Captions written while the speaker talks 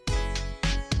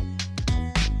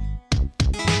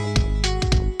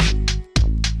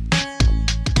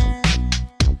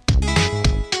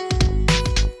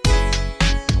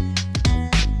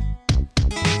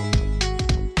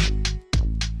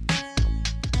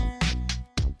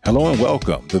Hello and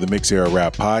welcome to the Mix Era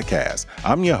Rap Podcast.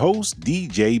 I'm your host,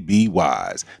 DJ B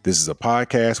Wise. This is a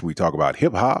podcast where we talk about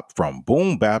hip hop from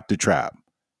boom bap to trap.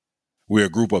 We're a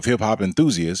group of hip hop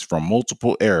enthusiasts from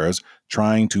multiple eras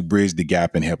trying to bridge the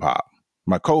gap in hip hop.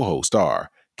 My co-hosts are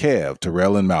Kev,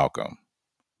 Terrell, and Malcolm.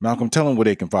 Malcolm, tell them where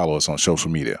they can follow us on social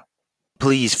media.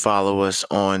 Please follow us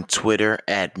on Twitter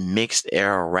at Mixed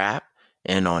Era Rap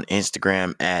and on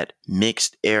Instagram at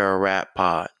Mixed Era Rap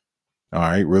Pod. All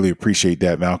right, really appreciate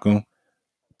that, Malcolm.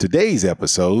 Today's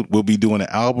episode, we'll be doing an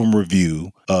album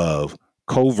review of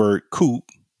Convert Coup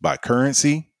by Curren.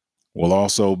 We'll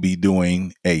also be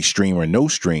doing a stream or no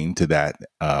stream to that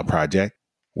project.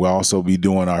 We'll also be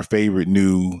doing our favorite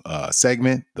new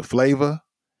segment, the FLAVA,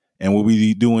 and we'll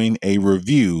be doing a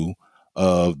review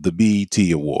of the BET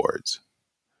Awards.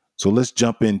 So let's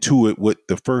jump into it with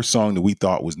the first song that we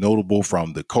thought was notable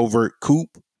from the Convert Coup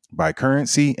by Curren,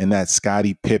 and that's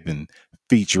Scottie Pippen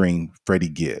featuring Freddie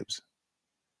Gibbs.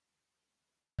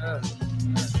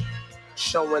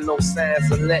 Showing no signs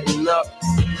of letting up.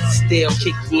 Still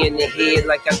kick you in the head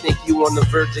like I think you on the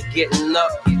verge of getting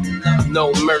up.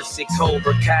 No mercy,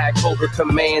 Cobra Kai, Cobra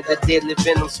Commander. Deadly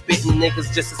venom spitting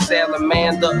niggas just a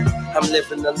salamander. I'm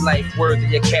living a life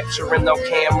worthy of capturing on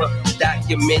camera.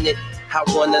 Documented how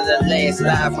one of the last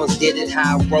live ones did it.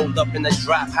 How I rolled up in the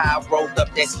drop, how I rolled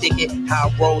up that sticky. How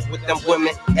I rolled with them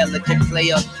women, elegant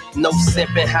player. No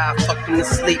simping, how I fucking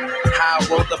asleep. How I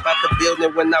rolled up out the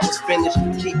building when I was finished.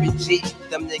 Keep it G,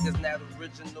 them niggas not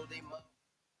original, they must.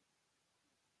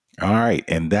 All right,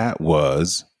 and that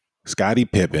was Scottie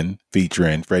Pippen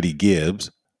featuring Freddie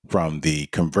Gibbs from the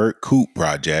Convert Coup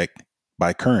project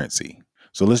by Curren.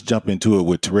 So let's jump into it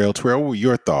with Terrell. Terrell, what were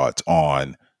your thoughts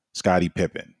on Scottie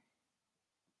Pippen?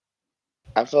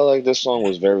 I felt like this song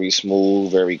was very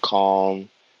smooth, very calm.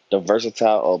 The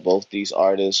versatile of both these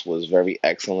artists was very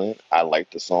excellent. I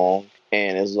liked the song.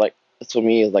 And it's like, to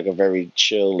me, it's like a very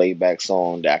chill, laid back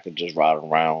song that I could just ride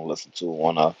around, listen to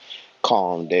on a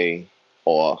calm day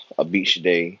or a beach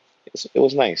day. It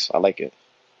was nice. I like it.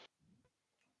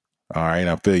 All right,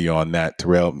 I feel you on that,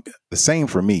 Terrell. The same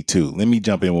for me too. Let me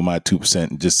jump in with my 2%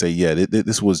 and just say, yeah,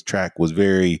 this track was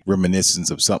very reminiscent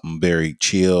of something very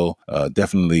chill.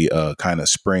 Definitely kind of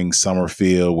spring summer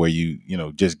feel where you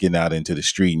just getting out into the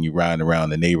street and you riding around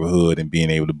the neighborhood and being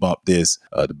able to bump this.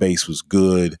 The bass was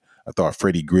good. I thought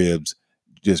Freddie Gibbs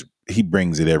he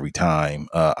brings it every time.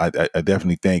 I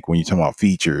definitely think when you're talking about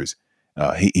features,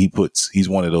 he's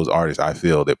one of those artists I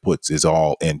feel that puts his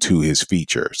all into his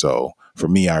feature. So for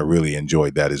me, I really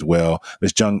enjoyed that as well.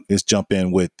 Let's jump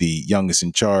in with the youngest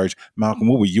in charge. Malcolm,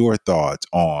 what were your thoughts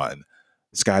on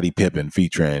Scottie Pippen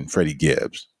featuring Freddie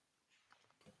Gibbs?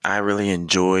 I really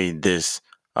enjoyed this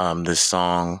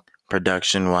song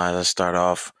production wise. I start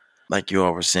off like you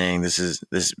all were saying.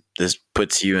 This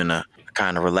puts you in a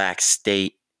kind of relaxed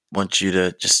state. Want you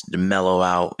to just mellow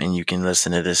out and you can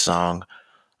listen to this song.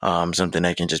 Something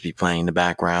that can just be playing in the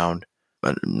background,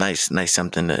 but nice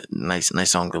song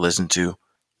to listen to.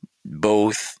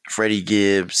 Both Freddie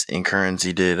Gibbs and Curren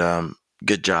did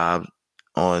good job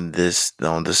on this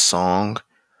song.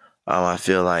 I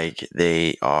feel like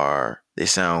they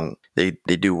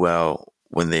do well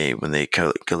when they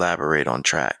collaborate on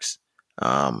tracks.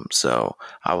 So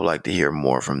I would like to hear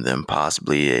more from them,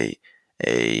 possibly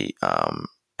a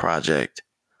project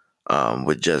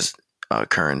with just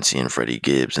Curren and Freddie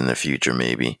Gibbs in the future,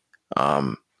 maybe,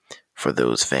 for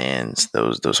those fans,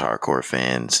 those hardcore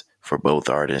fans for both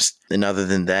artists. And other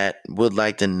than that, would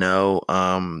like to know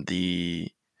the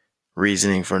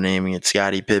reasoning for naming it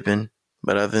Scottie Pippen.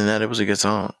 But other than that, it was a good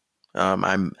song.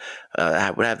 I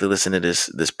would have to listen to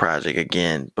this project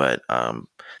again, but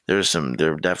there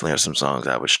definitely are some songs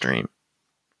I would stream.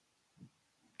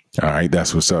 All right,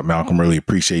 that's what's up, Malcolm. Really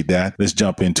appreciate that. Let's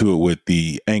jump into it with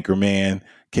the anchor man.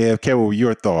 Kev, what were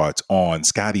your thoughts on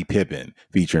Scottie Pippen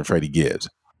featuring Freddie Gibbs?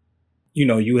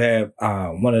 You have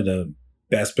one of the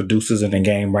best producers in the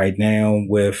game right now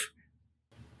with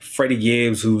Freddie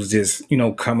Gibbs, who's just,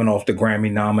 coming off the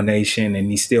Grammy nomination and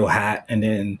he's still hot. And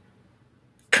then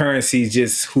Curren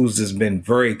who's just been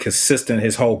very consistent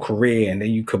his whole career. And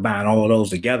then you combine all of those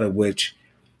together, which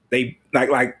they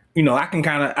I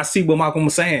see what Malcolm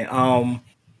was saying.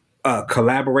 A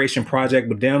collaboration project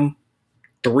with them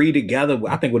three together,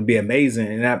 I think would be amazing.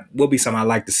 And that would be something I'd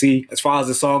like to see. As far as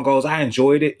the song goes, I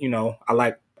enjoyed it. I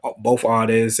like both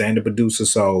artists and the producer.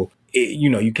 So,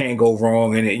 you can't go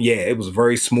wrong. And it was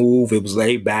very smooth. It was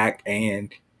laid back.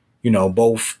 And,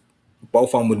 both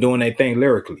of them were doing their thing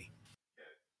lyrically.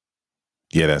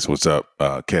 Yeah, that's what's up,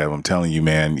 Kev. I'm telling you,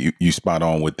 man, you spot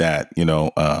on with that.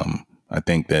 I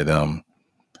think that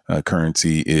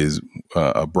Currency is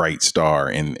a bright star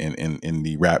in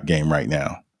the rap game right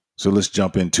now. So let's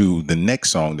jump into the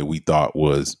next song that we thought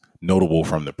was notable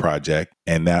from the project,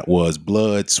 and that was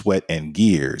Blood, Sweat, and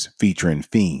Gears featuring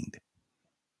Fiend.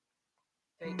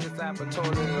 Take this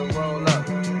opportunity to roll up.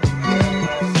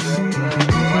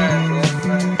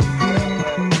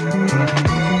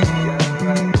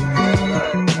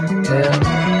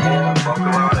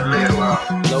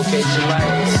 Locate your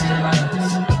lights.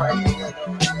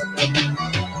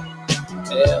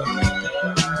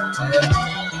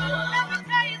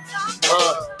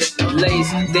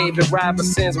 Lace, David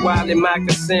Robinson's, Wiley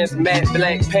Moccasins, matte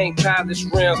black paint, polished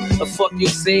rims. The fuck you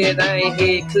said, I ain't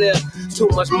head clear. Too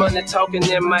much money talking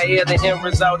in my ear. The end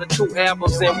result of 2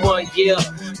 albums in 1 year.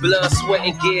 Blood, sweat,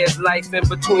 and gears, life in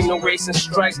between the racing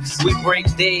strikes. We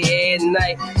break day and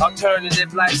night,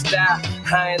 alternative lifestyle.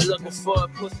 I ain't looking for a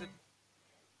pussy.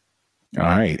 All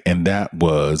right, and that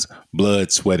was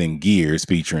Blood, Sweat, and Gears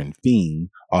featuring Fiend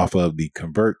off of the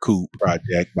Convert Coup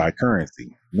project by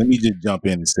Currency. Let me just jump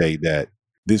in and say that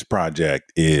this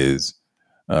project is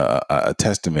a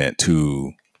testament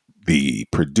to the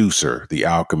producer, the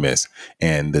alchemist,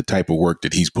 and the type of work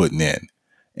that he's putting in.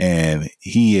 And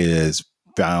he has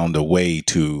found a way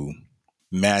to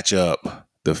match up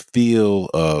the feel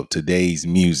of today's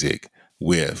music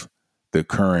with the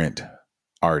current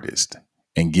artist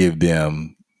and give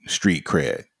them street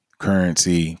cred.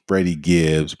 Currency, Freddie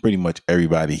Gibbs, pretty much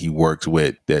everybody he works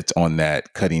with that's on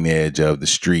that cutting edge of the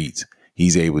streets,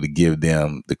 he's able to give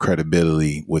them the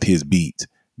credibility with his beats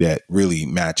that really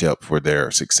match up for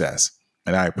their success.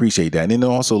 And I appreciate that. And it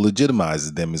also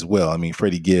legitimizes them as well. I mean,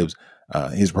 Freddie Gibbs,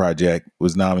 his project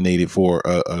was nominated for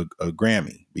a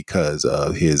Grammy because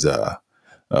of his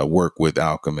work with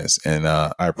Alchemist. And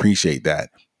I appreciate that.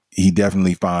 He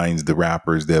definitely finds the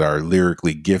rappers that are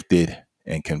lyrically gifted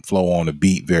and can flow on a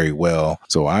beat very well.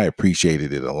 So I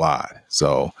appreciated it a lot.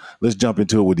 So let's jump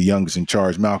into it with the youngest in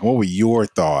charge. Malcolm, what were your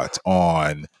thoughts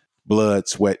on Blood,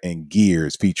 Sweat, and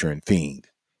Gears featuring Fiend?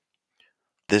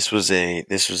 This was a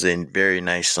very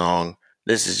nice song.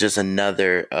 This is just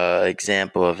another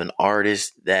example of an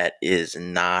artist that is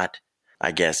not,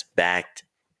 I guess, backed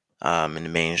in the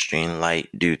mainstream light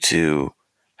due to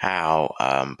how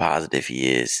positive he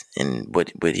is and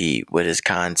what his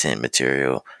content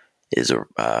material is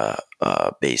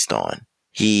based on.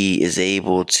 He is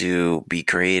able to be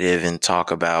creative and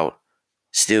talk about,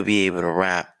 still be able to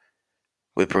rap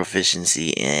with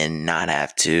proficiency and not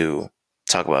have to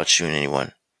talk about shooting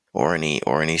anyone or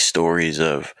any stories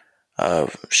of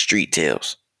street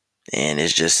tales. And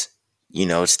it's just,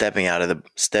 stepping out of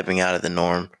the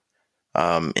norm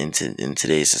in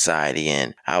today's society.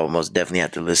 And I would most definitely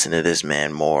have to listen to this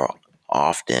man more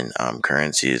often.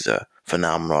 Currency is a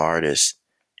phenomenal artist,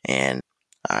 and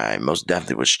I most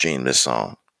definitely would stream this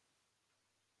song.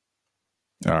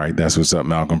 All right, that's what's up,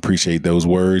 Malcolm. Appreciate those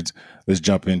words. Let's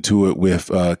jump into it with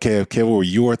Kev. Kev, what were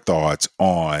your thoughts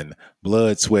on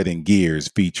Blood, Sweat, and Gears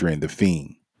featuring The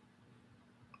Fiend?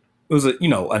 It was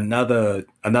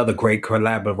another great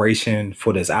collaboration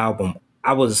for this album.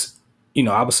 I was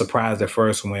surprised at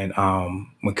first when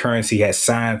Currency had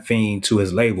signed Fiend to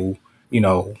his label,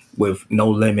 with No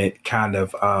Limit kind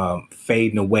of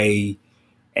fading away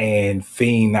and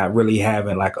Fiend not really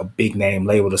having like a big name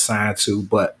label to sign to,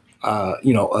 but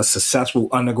a successful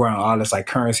underground artist like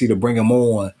Currency to bring him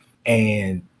on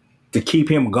and to keep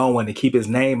him going, to keep his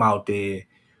name out there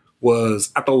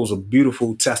I thought was a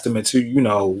beautiful testament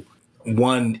to,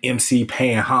 one MC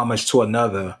paying homage to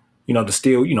another, to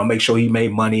still, make sure he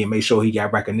made money and make sure he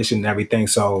got recognition and everything.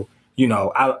 So,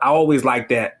 I always liked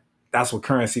that. That's what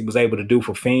Currency was able to do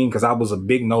for Fiend, because I was a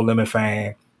big No Limit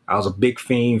fan. I was a big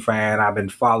Fiend fan. I've been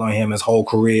following him his whole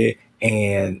career.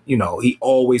 And, he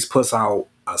always puts out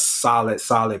a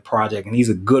solid project. And he's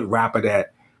a good rapper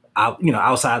that,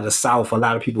 outside of the South, a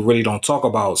lot of people really don't talk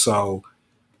about. So,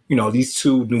 these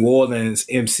two New Orleans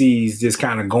MCs just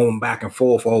kind of going back and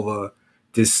forth over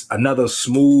this another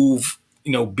smooth,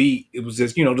 beat. It was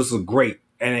just, this was great.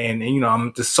 And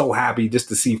I'm just so happy just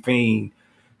to see Fiend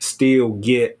still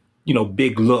get,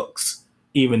 big looks,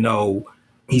 even though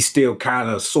he's still kind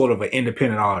of sort of an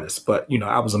independent artist. But,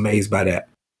 I was amazed by that.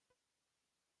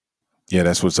 Yeah,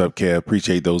 that's what's up, Kev.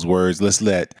 Appreciate those words. Let's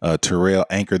let Terrell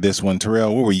anchor this one.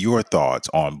 Terrell, what were your thoughts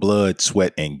on Blood,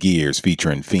 Sweat, and Gears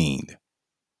featuring Fiend?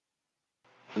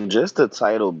 Just the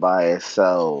title by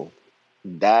itself,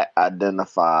 that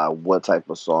identified what type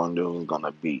of song this was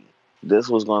gonna be. This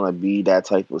was gonna be that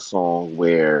type of song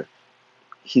where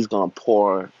he's gonna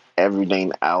pour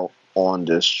everything out on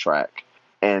this track.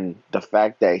 And the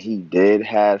fact that he did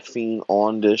have Fiend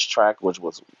on this track, which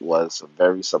was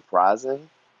very surprising,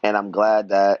 And I'm glad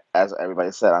that, as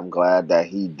everybody said, I'm glad that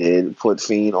he did put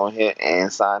Fiend on here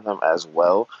and sign him as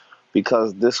well,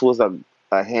 because this was a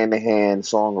hand to hand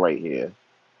song right here.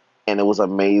 And it was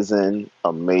amazing,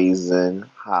 amazing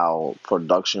how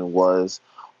production was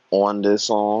on this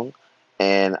song.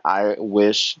 And I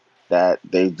wish that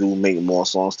they do make more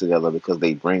songs together because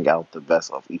they bring out the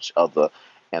best of each other.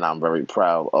 And I'm very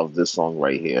proud of this song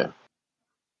right here.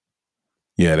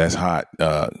 Yeah, that's hot,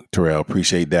 Terrell.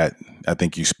 Appreciate that. I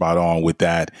think you spot on with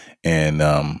that, and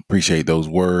appreciate those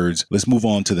words. Let's move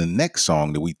on to the next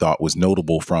song that we thought was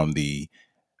notable from the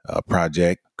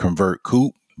project, Convert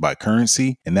Coup by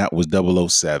Currency, and that was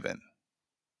 007.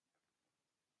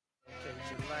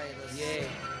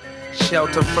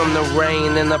 Shelter from the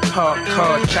rain in a park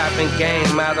car, chopping game,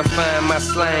 how to find my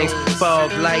slangs.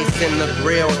 Fog lights in the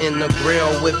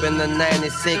grill, whipping the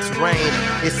 96 range.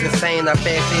 It's insane how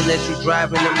fast they let you drive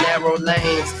in them narrow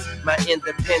lanes. My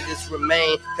independence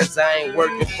remain, cause I ain't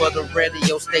working for the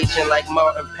radio station like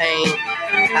Martin Payne.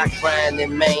 I grind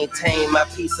and maintain my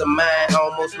peace of mind,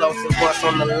 almost lost it once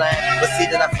on the line, but see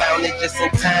that I found it just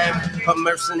in time. A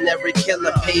mercenary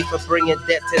killer paid for bringing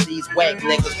death to these whack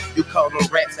niggas. You call them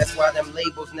raps, that's why them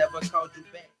labels never called you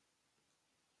back.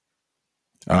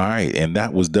 All right, and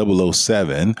that was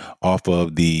 007 off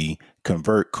of the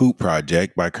Convert Coup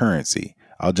project by Currency.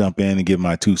 I'll jump in and give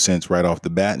my 2 cents right off the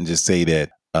bat and just say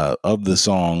that of the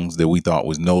songs that we thought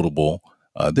was notable,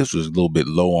 this was a little bit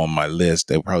low on my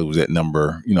list. It probably was at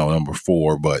number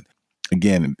 4, but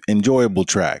again, enjoyable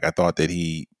track. I thought that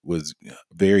he was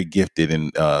very gifted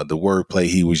in the wordplay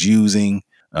he was using.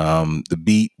 The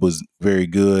beat was very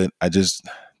good.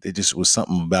 There just was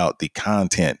something about the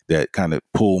content that kind of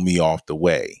pulled me off the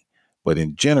way. But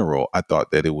in general, I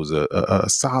thought that it was a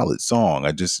solid song.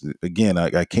 I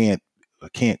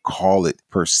can't call it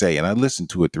per se. And I listened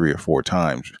to it 3 or 4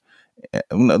 times.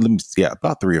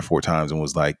 About 3 or 4 times, and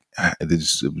was like, it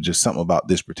was just something about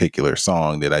this particular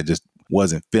song that I just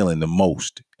wasn't feeling the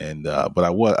most. And but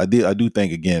I do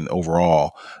think, again,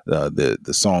 overall, the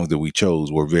songs that we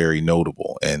chose were very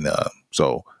notable. And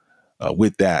so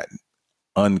with that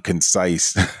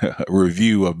unconcise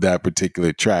review of that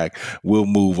particular track, we'll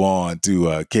move on to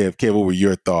Kev. Kev, what were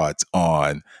your thoughts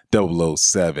on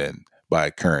 007 by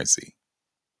Currency?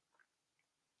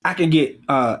 I can get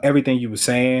everything you were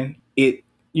saying.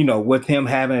 With him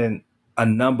having a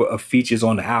number of features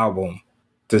on the album,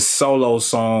 the solo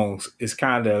songs is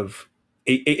kind of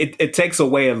it takes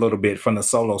away a little bit from the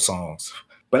solo songs.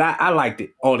 But I liked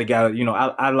it altogether.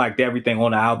 I liked everything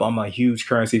on the album. I'm a huge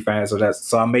Currency fan,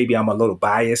 so maybe I'm a little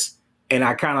biased, and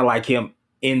I kind of like him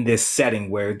in this setting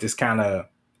where he just kind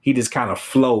of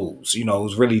flows.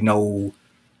 It's really no,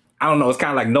 I don't know. It's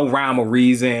kind of like no rhyme or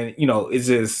reason. It's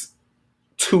just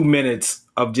 2 minutes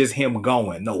of just him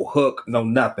going, no hook, no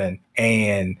nothing.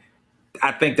 And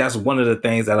I think that's one of the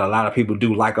things that a lot of people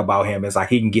do like about him is like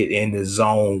he can get in the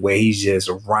zone where he's just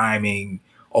rhyming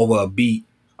over a beat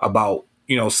about,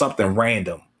 something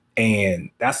random. And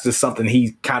that's just something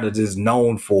he's kind of just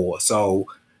known for. So,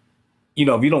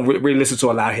 if you don't really listen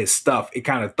to a lot of his stuff, it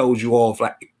kind of throws you off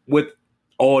like with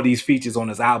all these features on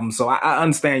his album. So I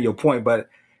understand your point, but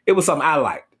it was something I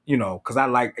liked, because I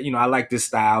like this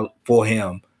style for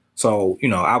him. So,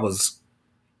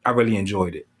 I really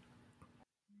enjoyed it.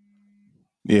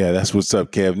 Yeah, that's what's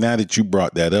up, Kev. Now that you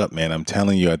brought that up, man, I'm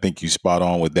telling you, I think you spot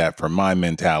on with that. For my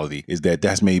mentality, is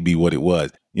that's maybe what it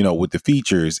was. With the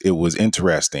features, it was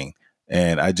interesting,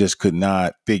 and I just could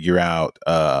not figure out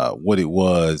what it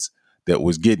was that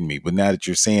was getting me. But now that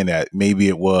you're saying that, maybe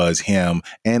it was him,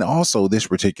 and also this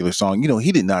particular song.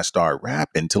 He did not start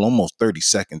rapping until almost 30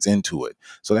 seconds into it,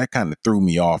 so that kind of threw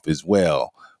me off as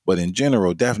well. But in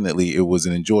general, definitely it was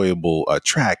an enjoyable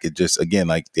track. It just, again,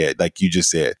 like that, like you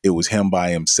just said, it was him by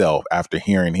himself after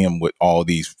hearing him with all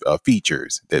these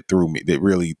features that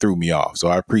really threw me off. So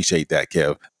I appreciate that,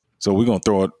 Kev. So we're going to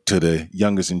throw it to the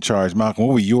youngest in charge. Malcolm,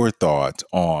 what were your thoughts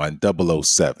on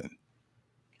 007?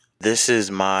 This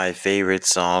is my favorite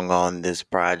song on this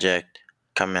project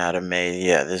coming out of May.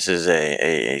 Yeah, this is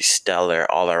a stellar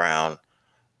all around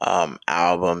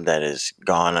album that has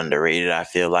gone underrated. I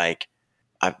feel like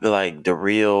the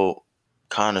real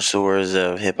connoisseurs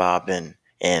of hip hop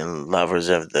and lovers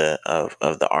of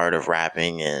the art of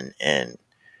rapping and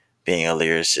being a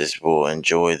lyricist will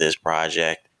enjoy this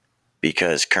project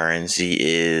because Currency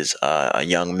is a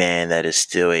young man that is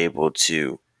still able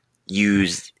to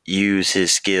use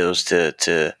his skills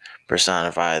to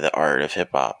personify the art of hip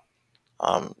hop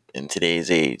in today's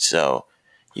age. So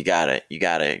you gotta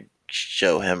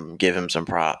give him some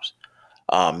props.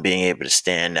 Being able to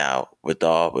stand out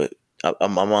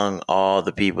among all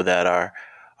the people that are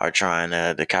are trying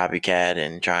to copycat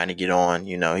and trying to get on.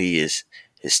 He is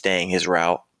staying his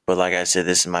route. But like I said,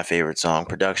 this is my favorite song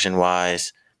production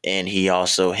wise. And he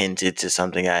also hinted to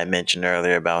something I had mentioned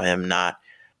earlier about him not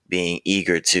being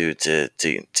eager to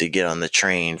get on the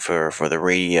train for the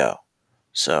radio.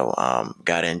 So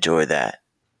gotta enjoy that.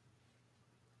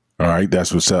 All right,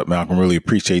 that's what's up, Malcolm. Really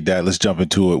appreciate that. Let's jump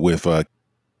into it with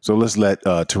so let's let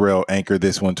Terrell anchor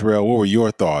this one. Terrell, what were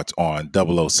your thoughts on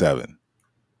 007?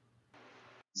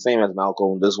 Same as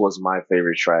Malcolm, this was my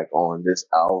favorite track on this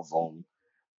album.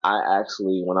 I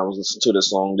actually, when I was listening to the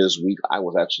song this week, I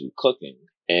was actually cooking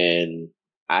and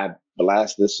I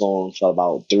blasted this song for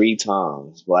about 3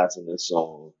 times, blasting this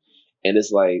song. And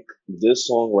it's like, this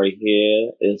song right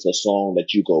here is a song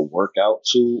that you go work out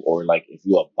to, or like if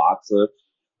you're a boxer,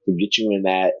 to get you in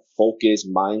that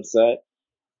focused mindset.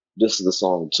 This is the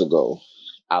song to go.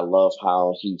 I love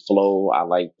how he flow. I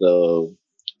like the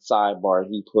sidebar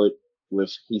he put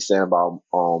with he said about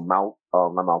not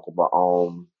Malcolm, but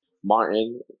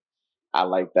Martin. I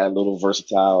like that little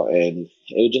versatile, and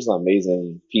it was just an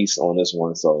amazing piece on this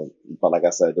one. So, but like I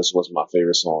said, this was my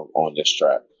favorite song on this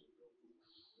track.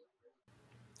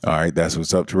 All right, that's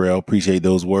what's up, Terrell. Appreciate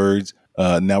those words.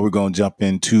 Now we're going to jump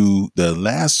into the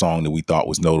last song that we thought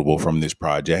was notable from this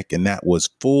project, and that was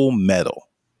Full Metal.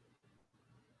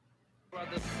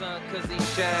 Brother son, cause he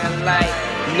shine like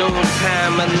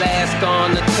noontime, Alaska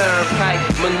on the turnpike,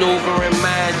 maneuvering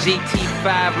mine,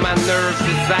 GT5, my nerves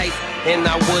is ice, and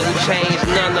I wouldn't change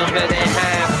none of it in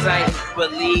hindsight.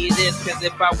 Believe this, cause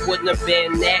if I wouldn't have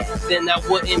been that, then I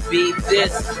wouldn't be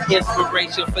this.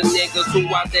 Inspiration for niggas who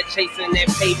out there chasing that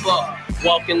paper,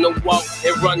 walking the walk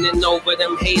and running over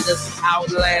them haters,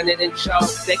 outlining in chalk.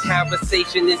 That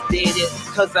conversation is dead,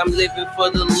 cause I'm living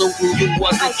for the loot and you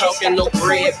wasn't talking no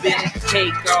bread, bitch.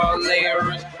 Take all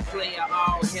layers, player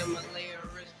all Himalayas.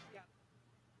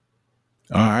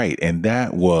 All right, and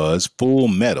that was Full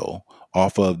Metal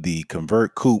off of the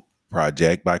Convert Coup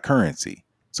project by Currency.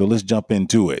 So let's jump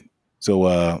into it.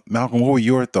 So, Malcolm, what were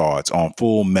your thoughts on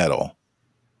Full Metal?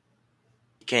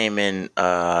 Came in.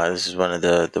 This is one of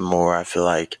the more, I feel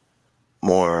like,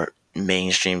 more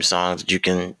mainstream songs that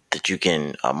you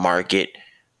can market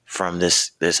from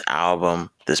this album,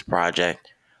 this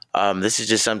project. This is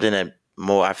just something that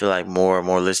I feel like more and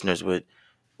more listeners would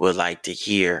like to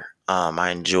hear.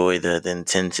 I enjoy the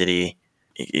intensity.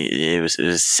 It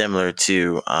was similar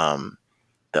to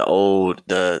the old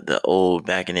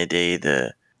back in the day,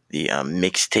 the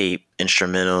mixtape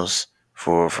instrumentals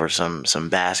for some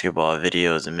basketball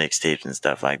videos and mixtapes and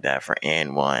stuff like that for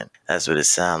And One. That's what it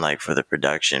sounded like for the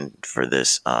production for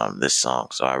this song.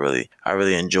 So I really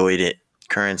enjoyed it.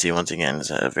 Currency, once again,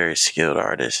 is a very skilled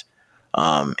artist.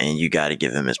 And you got to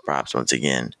give him his props once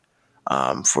again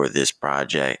for this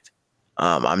project.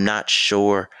 I'm not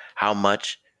sure how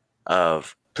much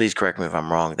of, please correct me if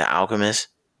I'm wrong, The Alchemist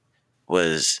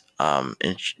was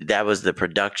that was the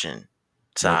production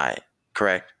side,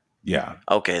 correct? Yeah.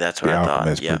 Okay, that's what The I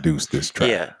Alchemist thought. Yeah. produced this track.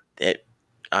 Yeah.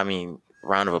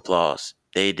 Round of applause.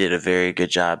 They did a very good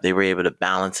job. They were able to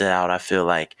balance it out, I feel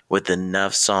like, with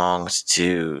enough songs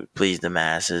to please the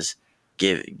masses.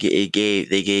 I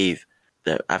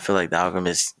feel like The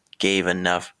Alchemist gave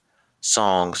enough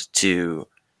songs to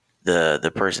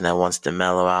the person that wants to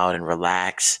mellow out and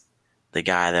relax, the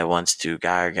guy that wants to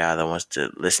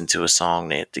listen to a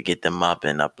song to get them up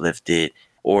and uplifted,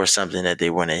 or something that they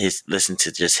want to listen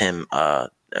to just him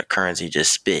Currency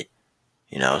just spit.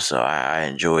 So I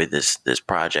enjoyed this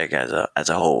project as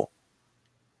a whole.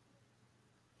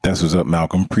 That's what's up,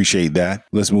 Malcolm. Appreciate that.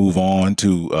 Let's move on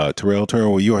to Terrell.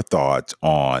 Terrell, your thoughts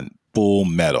on Full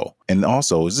Metal, and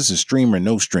also, is this a stream or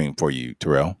no stream for you,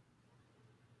 Terrell?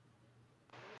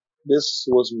 This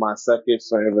was my second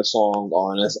favorite song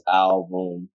on this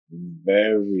album.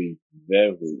 Very,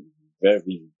 very,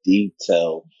 very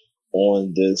detailed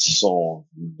on this song.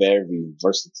 Very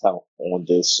versatile on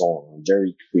this song.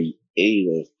 Very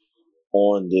creative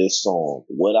on this song.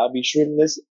 Would I be streaming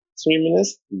this?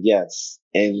 Yes,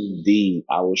 indeed.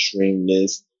 I will stream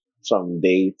this from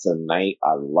day to night.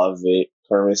 I love it.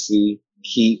 Currency,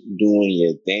 keep doing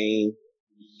your thing.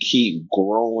 Keep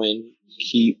growing.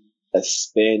 Keep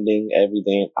expanding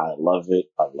everything. I love it.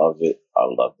 I love it. I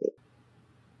love it.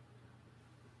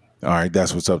 All right,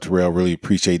 that's what's up, Terrell. Really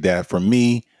appreciate that. For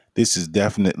me, this is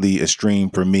definitely a stream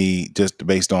for me, just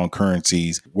based on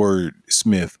Currency's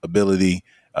wordsmith ability.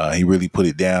 He really put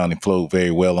it down and flowed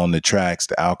very well on the tracks.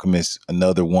 The Alchemist,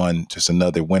 another one, just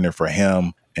another winner for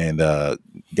him. And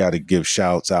got to give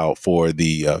shouts out for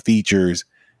the features.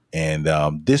 And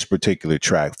this particular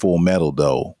track, Full Metal,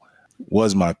 though,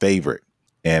 was my favorite.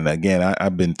 And again,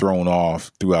 I've been thrown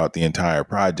off throughout the entire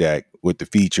project with the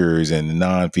features and the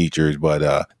non-features,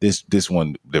 but this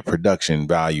one, the production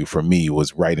value for me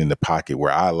was right in the pocket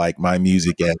where I like my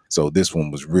music at. So this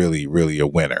one was really, really a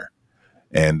winner.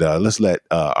 And let's let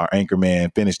our anchor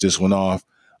man finish this one off.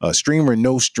 Stream or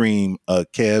no stream,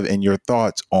 Kev, and your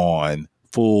thoughts on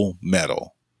Full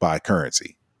Metal by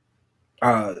Currency.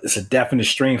 It's a definite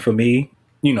stream for me.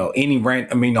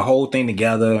 The whole thing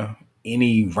together,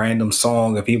 any random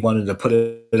song, if he wanted to put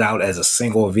it out as a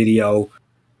single video,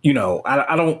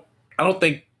 I don't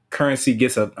think Currency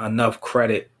gets enough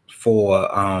credit for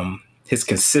his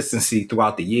consistency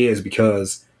throughout the years,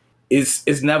 because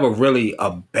it's never really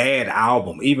a bad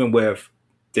album. Even with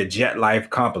the Jet Life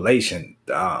compilation,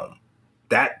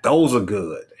 that those are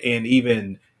good, and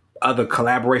even other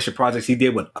collaboration projects he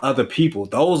did with other people,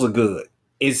 those are good.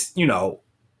 It's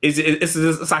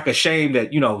it's like a shame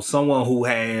that someone who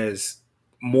has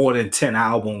more than 10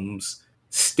 albums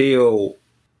still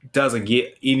doesn't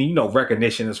get any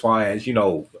recognition as far as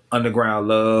underground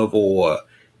love or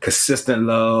consistent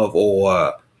love,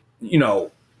 or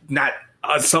not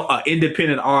some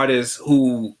independent artist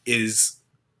who is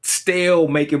still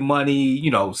making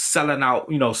money, selling out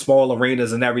small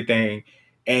arenas and everything,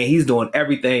 and he's doing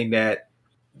everything that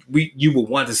you would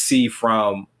want to see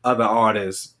from other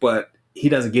artists, but he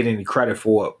doesn't get any credit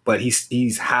for it. But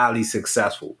he's highly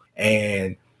successful,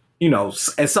 and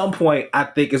at some point, I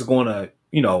think it's going to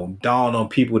dawn on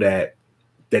people that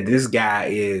this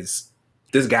guy's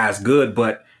good.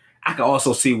 But I can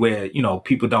also see where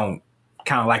people don't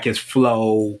kind of like his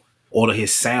flow or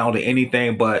his sound or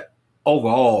anything. But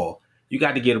overall, you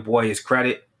got to give the boy his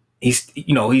credit. He's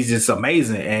just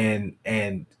amazing,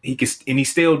 and he's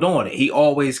still doing it. He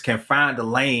always can find a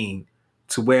lane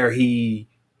to where he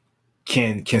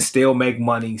can still make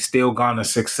money, still garner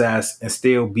success, and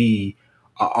still be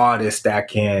an artist that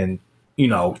can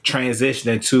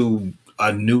transition into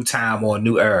a new time or a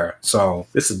new era. So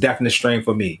this is a definite stream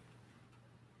for me.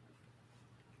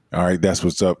 All right, that's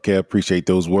what's up, Kev. Appreciate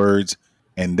those words.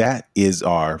 And that is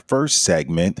our first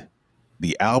segment,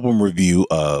 the album review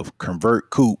of Convert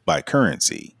Coup by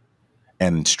Currency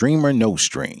and Stream or No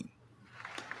Stream.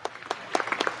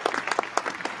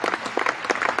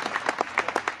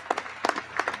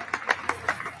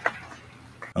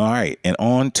 All right, and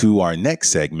on to our next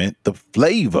segment, the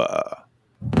FLAVA.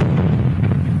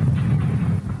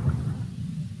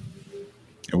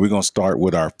 And we're going to start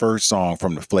with our first song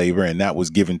from the FLAVA, and that was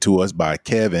given to us by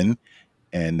Kevin.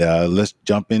 And let's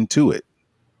jump into it.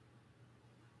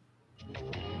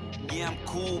 Yeah, I'm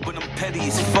cool, but I'm petty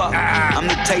as fuck. I'm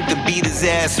the type to beat his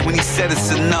ass when he said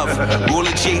it's enough. Roll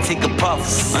a J, take a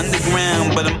puff.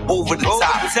 Underground, but I'm over the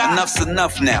top. Enough's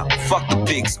enough now. Fuck the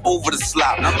pigs, over the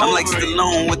slop. I'm like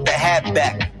Stallone with the hat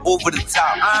back, over the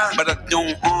top. But I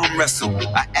don't arm wrestle.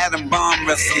 I atom bomb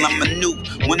wrestle. I'm a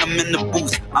nuke when I'm in the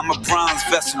booth. I'm a bronze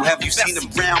vessel. Have you seen a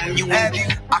brown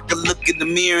mutant? I can look in the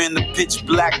mirror in the pitch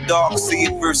black dark, see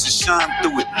it versus shine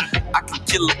through it. I can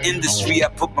kill the industry, I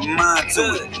put my mind to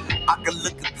it. I can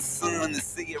look at the sun and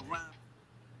see it rhyme.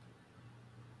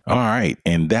 All right,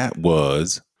 and that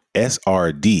was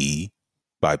SRD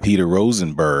by Peter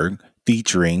Rosenberg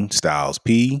featuring Styles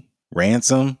P,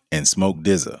 Ransom, and Smoke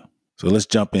DZA. So let's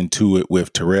jump into it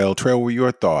with Terrell. Terrell, what were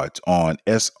your thoughts on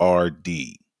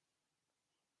SRD?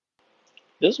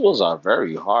 This was a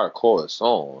very hardcore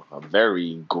song, a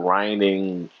very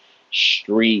grinding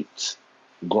street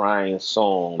grind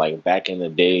song, like back in the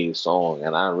day song,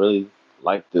 and I really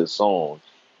like this song.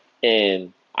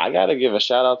 And I gotta give a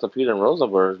shout out to Peter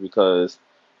Rosenberg because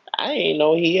I ain't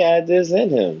know he had this in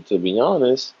him, to be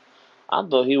honest. I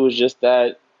thought he was just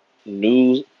that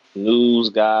news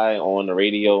guy on the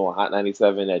radio on Hot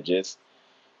 97 that just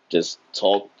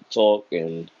talk the talk,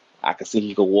 and I could see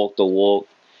he could walk the walk.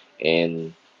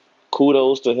 And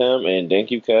kudos to him, and thank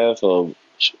you, Kev, for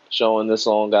showing this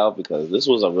song out because this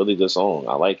was a really good song.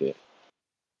 I like it.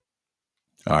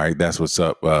 All right, that's what's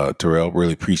up, Terrell.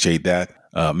 Really appreciate that.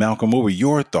 Malcolm, what were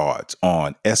your thoughts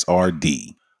on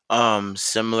SRD?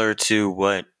 Similar to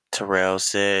what Terrell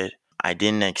said, I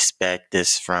didn't expect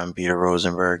this from Peter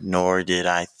Rosenberg, nor did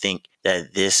I think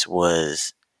that this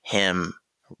was him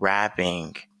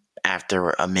rapping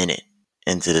after a minute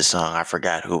into the song. I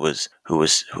forgot who was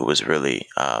really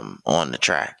on the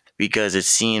track, because it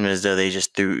seemed as though they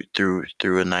just threw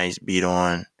a nice beat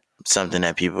on something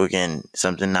that people can,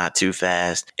 something not too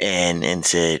fast, and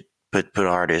said put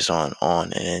artists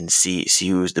on and see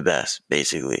who's the best,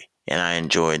 basically. And I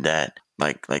enjoyed that.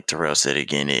 Like Terrell said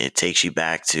again, it takes you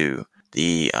back to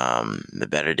the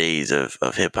better days of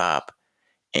hip hop.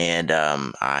 And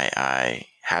I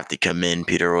have to commend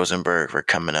Peter Rosenberg for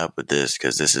coming up with this,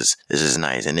 because this is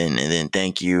nice. And then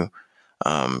thank you,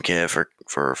 Kev,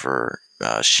 for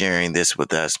sharing this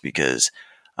with us, because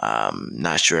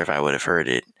not sure if I would have heard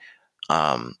it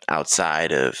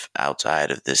outside of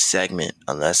this segment,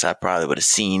 unless I probably would have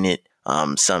seen it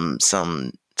some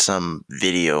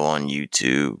video on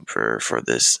YouTube for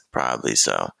this probably.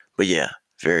 So, but yeah,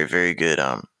 very very good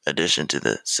addition to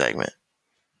the segment.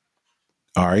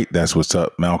 All right, that's what's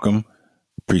up, Malcolm.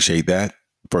 Appreciate that.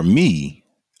 For me,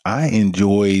 I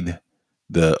enjoyed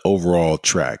the overall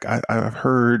track. I've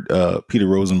heard Peter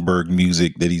Rosenberg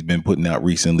music that he's been putting out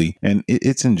recently, and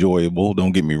it's enjoyable.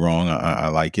 Don't get me wrong, I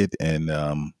like it, and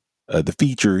the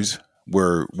features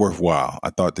were worthwhile. I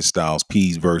thought the Styles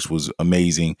P's verse was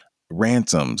amazing.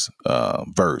 Ransom's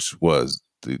verse was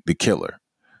the killer.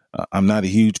 I'm not a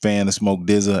huge fan of Smoke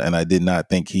DZA, and I did not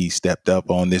think he stepped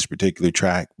up on this particular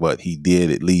track, but he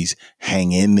did at least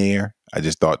hang in there. I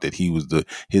just thought that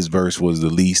his verse was the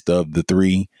least of the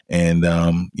three, and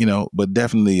but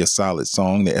definitely a solid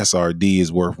song. The SRD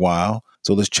is worthwhile.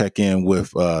 So let's check in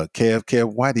with Kev.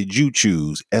 Kev, why did you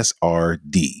choose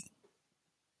SRD?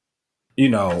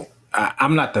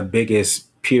 I'm not the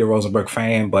biggest Peter Rosenberg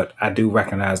fan, but I do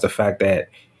recognize the fact that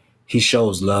he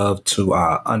shows love to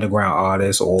underground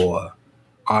artists or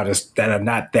artists that are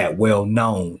not that well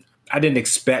known. I didn't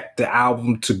expect the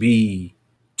album to be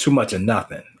too much of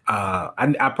nothing.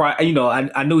 I probably,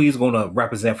 I knew he was going to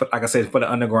represent, like I said, for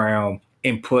the underground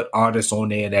input artists on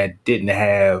there that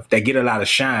get a lot of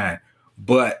shine.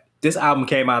 But this album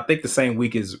came out, I think, the same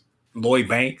week as Lloyd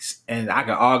Banks, and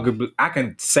I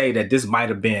can say that this might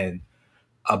have been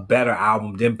a better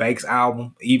album than Banks'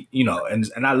 album.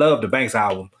 And I love the Banks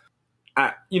album.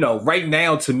 Right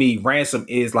now to me, Ransom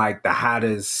is like the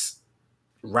hottest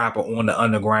rapper on the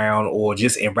underground or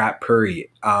just in rap period.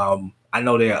 I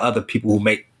know there are other people who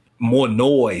make more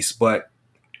noise, but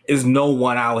there's no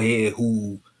one out here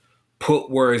who put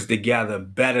words together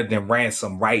better than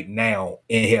Ransom right now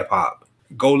in hip hop.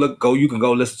 You can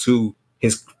go listen to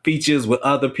his features with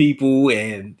other people,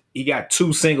 and he got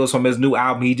 2 singles from his new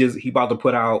album he about to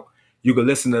put out. You can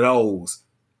listen to those.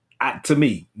 To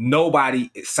me,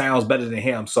 nobody sounds better than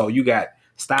him. So you got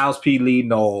Styles P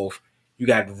leading off. You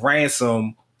got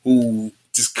Ransom, who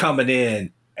just coming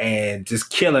in and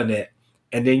just killing it.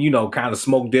 And then, kind of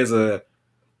Smoke DZA.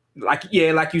 Like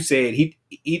you said,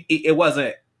 it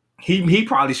wasn't, he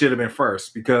probably should have been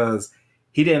first because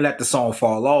he didn't let the song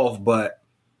fall off, but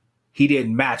he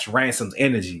didn't match Ransom's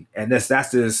energy. And that's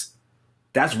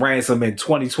Ransom in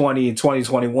 2020 and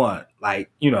 2021. Like,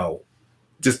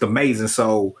 just amazing.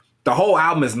 So the whole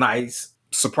album is nice.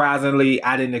 Surprisingly,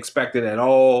 I didn't expect it at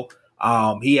all.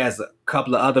 He has a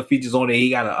couple of other features on there. He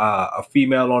got a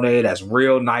female on there that's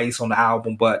real nice on the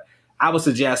album. But I would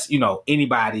suggest,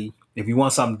 anybody, if you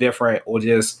want something different or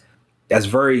just that's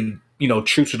very,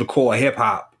 true to the core of hip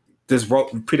hop, this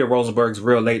Peter Rosenberg's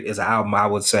Real Late is an album I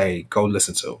would say go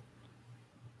listen to.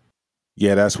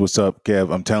 Yeah, that's what's up,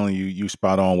 Kev. I'm telling you, you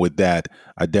spot on with that.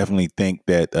 I definitely think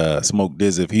that Smoke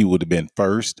DZA, if he would have been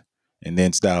first and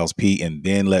then Styles P and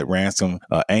then let Ransom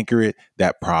anchor it,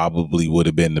 that probably would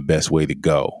have been the best way to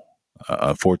go.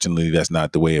 Unfortunately, that's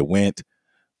not the way it went,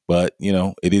 but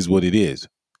it is what it is.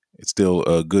 It's still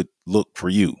a good look for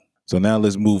you. So now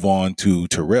let's move on to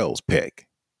Terrell's pick.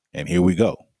 And here we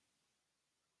go.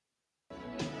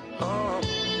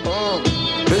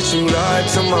 Bitch, you lied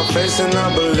to my face and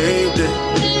I believed it.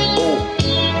 Oh,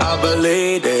 I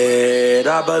believed it.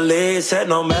 I believe, said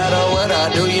no matter what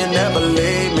I do, you never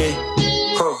leave me.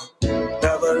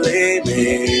 Never leave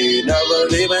me. Never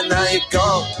leave me, now you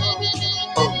gone.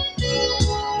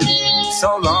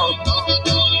 So long.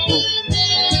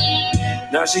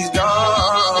 Now she's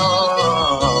gone.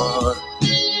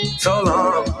 So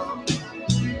long.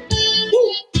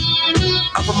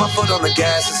 I put my foot on the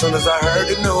gas as soon as I heard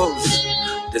the news.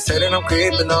 They say that I'm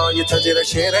creeping on you, told you that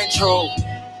shit ain't true.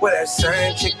 Well, that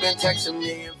same chick been texting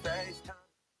me in FaceTime.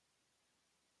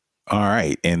 All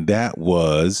right, and that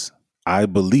was I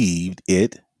Believed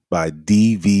It by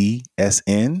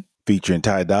DVSN featuring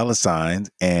Ty Dolla $ign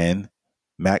and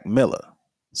Mac Miller.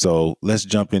 So let's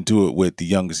jump into it with the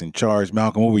youngest in charge.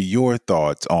 Malcolm, what were your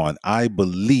thoughts on I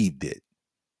Believed It?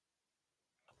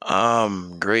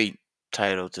 Great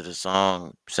title to the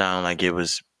song. Sound like it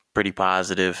was pretty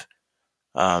positive.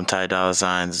 Ty Dolla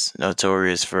 $ign's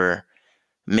notorious for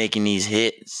making these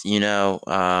hits, he's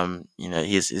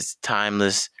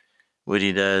timeless what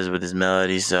he does with his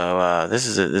melody. So this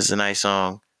is a nice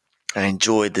song. I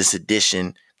enjoyed this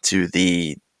addition to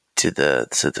the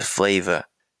FLAVA,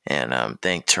 and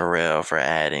thank Terrell for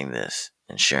adding this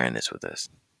and sharing this with us.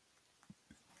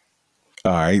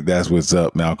 All right, that's what's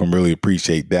up, Malcolm. Really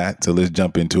appreciate that. So let's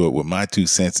jump into it with my 2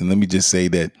 cents. And let me just say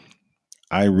that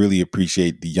I really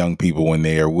appreciate the young people when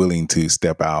they are willing to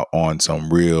step out on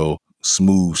some real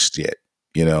smooth shit.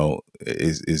 You know,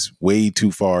 it's way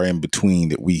too far in between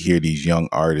that we hear these young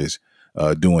artists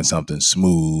doing something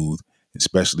smooth,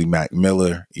 especially Mac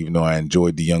Miller, even though I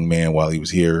enjoyed the young man while he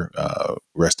was here,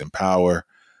 rest in power.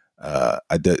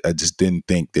 I just didn't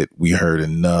think that we heard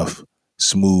enough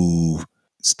smooth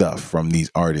stuff from these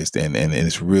artists, and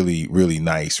it's really, really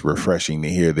nice, refreshing to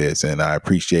hear this. And I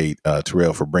appreciate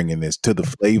Terrell for bringing this to the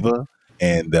FLAVA.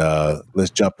 And let's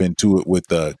jump into it with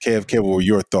Kev. Kev, what were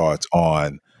your thoughts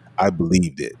on I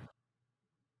Believed It?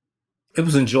 It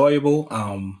was enjoyable.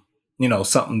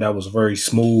 Something that was very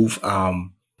smooth.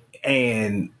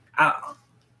 And I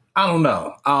don't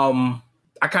know.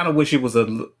 I kind of wish it was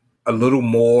a little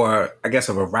more, I guess,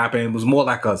 of a rapping. It was more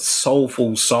like a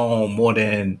soulful song more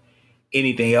than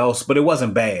anything else, but it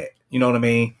wasn't bad. You know what I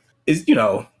mean? It's,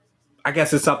 I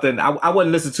guess it's something I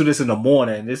wouldn't listen to this in the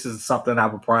morning. This is something I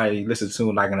would probably listen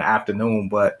to like in the afternoon,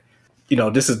 but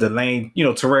this is the lane,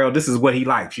 Terrell, this is what he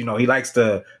likes. He likes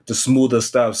the smoother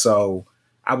stuff. So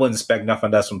I wouldn't expect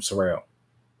nothing less from Terrell.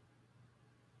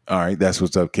 All right, that's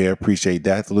what's up, Kev. Appreciate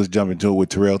that. So let's jump into it with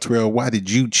Terrell. Terrell, why did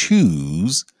you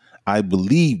choose I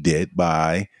Believed It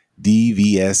by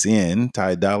DVSN,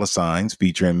 Ty Dolla Signs,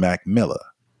 featuring Mac Miller?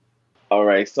 All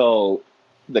right, so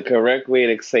the correct way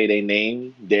to say their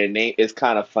name is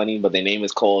kind of funny, but their name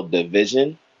is called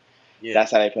Division. Yeah.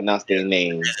 That's how they pronounce their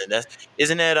name.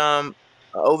 Isn't that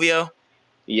OVO?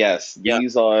 Yes, Yeah.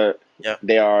 these are Yeah.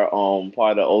 they are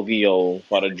part of OVO,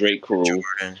 part of Drake crew,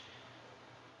 Jordan.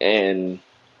 and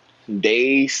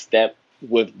they step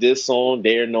with this song.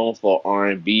 They're known for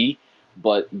R&B,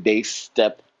 but they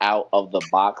step out of the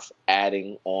box,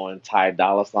 adding on Ty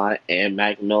Dolla Sign and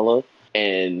Mac Miller,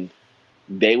 and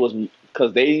they was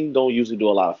because they don't usually do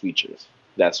a lot of features.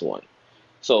 That's one.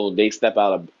 So they step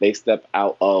out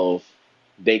of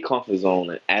their comfort zone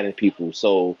and adding people.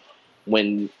 So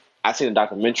when I seen a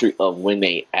documentary of when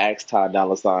they asked Ty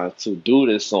Dolla Sign to do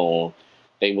this song,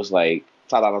 they was like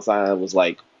Ty Dolla Sign was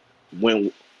like,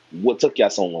 what took y'all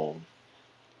so long?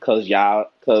 Cause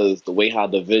the way how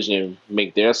Division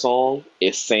make their song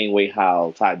is same way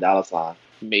how Ty Dolla Sign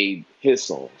made his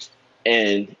songs,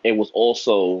 and it was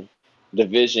also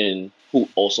Division who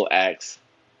also asked,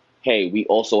 hey, we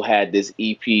also had this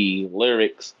EP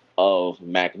lyrics of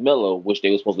Mac Miller, which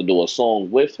they were supposed to do a song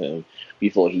with him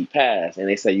before he passed. And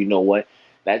they said, you know what?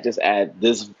 That just add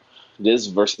this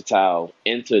versatile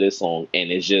into this song,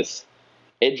 and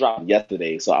it dropped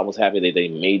yesterday. So I was happy that they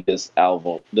made this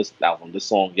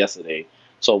song yesterday.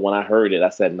 So when I heard it, I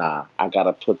said, nah, I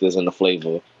gotta put this in the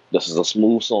FLAVA. This is a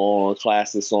smooth song,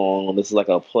 classic song. This is like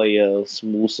a player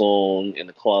smooth song in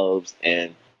the clubs,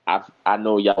 and I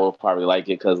know y'all will probably like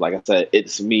it because, like I said,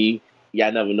 it's me.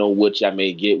 Y'all never know what y'all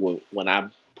may get when I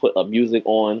put a music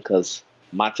on, because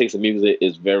my taste of music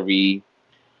is very,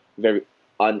 very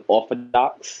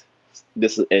unorthodox.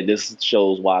 This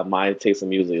shows why my taste of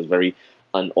music is very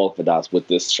unorthodox with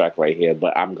this track right here.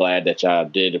 But I'm glad that y'all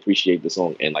did appreciate the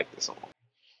song and like the song.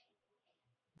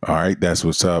 All right, that's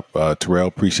what's up, Terrell.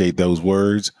 Appreciate those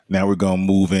words. Now we're gonna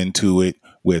move into it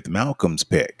with Malcolm's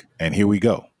pick, and here we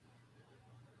go.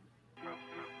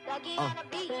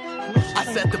 I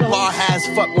set the bar high as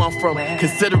fuck where I'm from.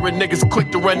 Considering niggas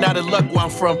quick to run out of luck where I'm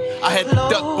from. I had to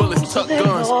duck bullets, tuck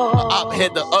guns. A op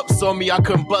had the ups on me, I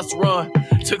couldn't bust run.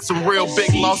 Took some real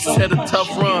big losses, had a tough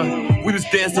run. We was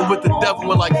dancing with the devil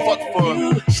and like fuck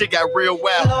fun. Shit got real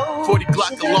wild. 40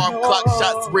 Glock alarm clock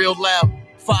shots real loud.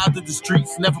 Father the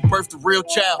streets, never birthed a real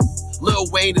child. Lil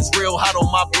Wayne is real hot on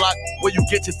my block. Where you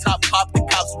get your top pop, the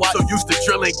cops watch. So used to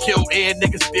drill and kill and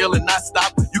niggas steal and not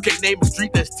stop. You can't name a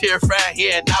street that's terrified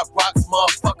here and not rocks,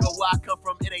 motherfucker. Where I come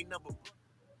from, it ain't number.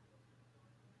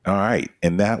 All right,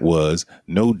 and that was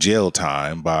No Jail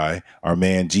Time by our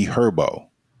man G Herbo.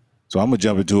 So I'm gonna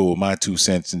jump into it with my 2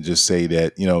 cents and just say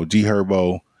that, G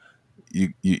Herbo,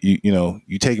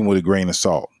 you take him with a grain of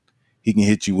salt. He can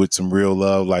hit you with some real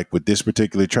love, like with this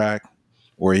particular track,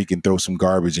 or he can throw some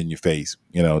garbage in your face.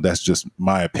 That's just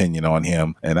my opinion on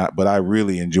him. But I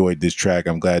really enjoyed this track.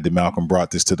 I'm glad that Malcolm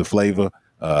brought this to the FLAVA.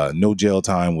 No Jail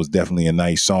Time was definitely a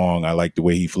nice song. I liked the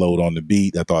way he flowed on the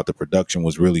beat. I thought the production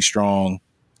was really strong,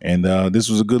 and this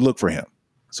was a good look for him.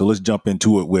 So let's jump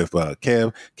into it with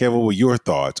Kev. Kev, what were your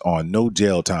thoughts on No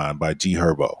Jail Time by G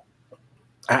Herbo?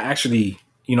 I actually,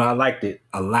 I liked it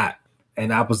a lot.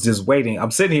 And I was just waiting.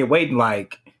 I'm sitting here waiting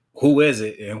like, who is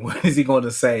it? And what is he going to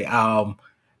say?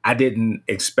 I didn't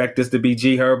expect this to be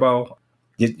G Herbo.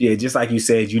 Yeah, just like you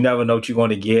said, you never know what you're going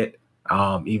to get.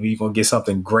 Either you're going to get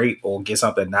something great or get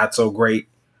something not so great.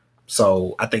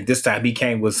 So I think this time he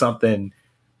came with something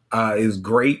is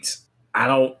great.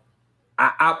 I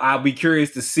I'll be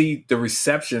curious to see the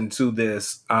reception to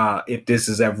this, if this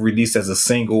is ever released as a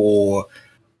single or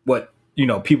what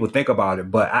people think about it.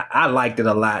 But I liked it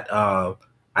a lot.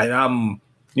 I'm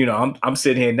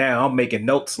sitting here now. I'm making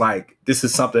notes like this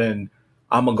is something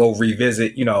I'm gonna go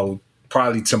revisit.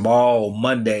 Probably tomorrow,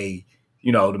 Monday.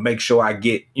 To make sure I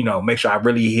get make sure I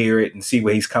really hear it and see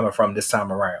where he's coming from this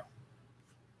time around.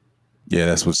 Yeah,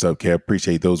 that's what's up, Kev.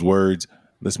 Appreciate those words.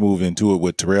 Let's move into it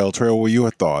with Terrell. Terrell, what are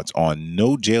your thoughts on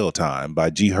No Jail Time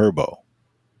by G Herbo?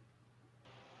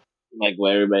 Like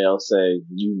what everybody else say,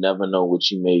 you never know what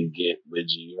you may get with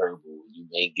G Herbo. You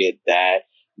may get that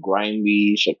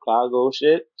grimy Chicago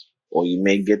shit, or you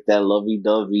may get that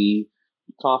lovey-dovey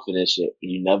confident shit.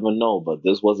 You never know, but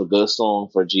this was a good song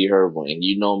for G Herbo, and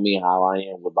you know me how I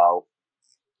am about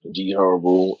G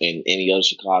Herbo and any other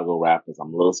Chicago rappers.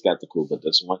 I'm a little skeptical, but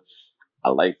this one, I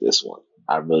like this one.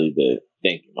 I really did.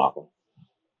 Thank you, Malcolm.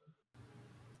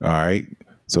 All right.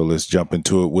 So let's jump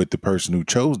into it with the person who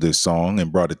chose this song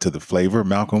and brought it to the flavor.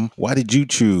 Malcolm, why did you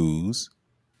choose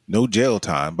No Jail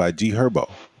Time by G Herbo?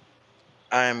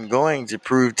 I'm going to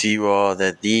prove to you all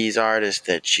that these artists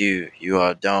that you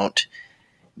all don't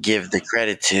give the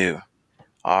credit to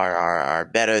are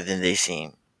better than they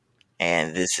seem.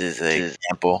 And this is an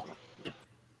example.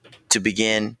 To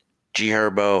begin, G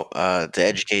Herbo, to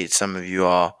educate some of you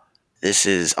all, this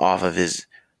is off of his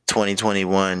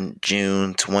 2021,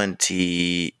 July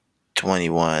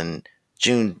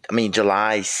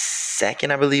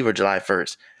 2nd, I believe, or July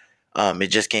 1st. It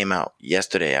just came out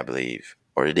yesterday, I believe,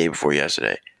 or the day before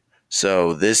yesterday.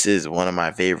 So this is one of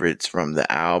my favorites from the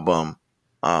album.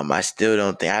 I still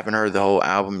don't think, I haven't heard the whole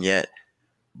album yet,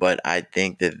 but I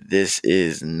think that this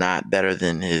is not better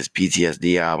than his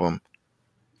PTSD album.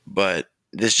 But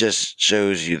this just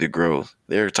shows you the growth.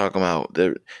 They're talking about,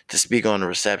 to speak on the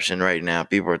reception right now,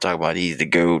 people are talking about he's the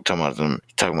GOAT, talking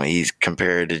about he's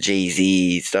compared to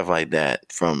Jay-Z, stuff like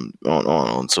that from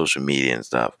on social media and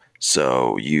stuff.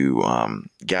 So you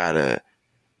gotta,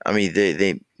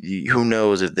 who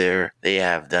knows if they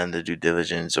have done the due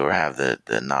diligence or have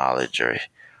the knowledge or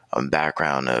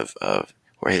background of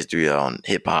or history on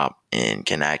hip hop and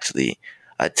can actually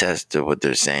attest to what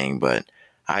they're saying. But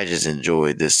I just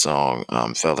enjoyed this song.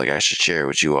 Felt like I should share it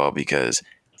with you all because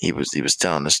he was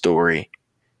telling the story,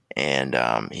 and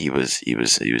he was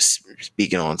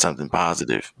speaking on something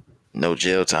positive. No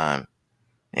jail time,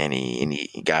 and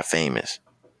he got famous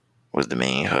was the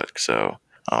main hook. So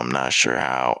I'm not sure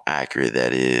how accurate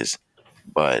that is,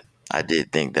 but I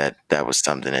did think that that was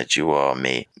something that you all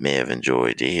may have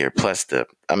enjoyed to hear. Plus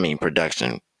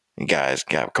production. You guys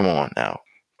come on now.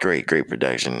 Great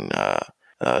production.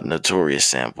 Notorious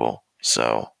sample.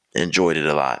 So enjoyed it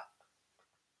a lot.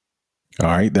 All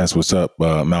right, that's what's up,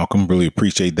 Malcolm. Really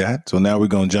appreciate that. So now we're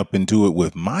going to jump into it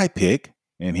with my pick,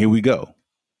 and here we go.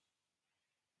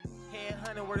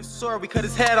 Where the sword, we cut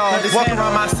his head off. Walking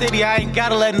around my city, I ain't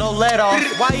gotta let no lead off.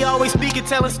 Why you always speaking,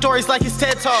 telling stories like it's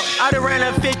TED Talk? I done ran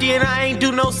up 50 and I ain't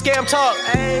do no scam talk.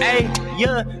 Hey,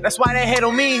 yeah, that's why they hate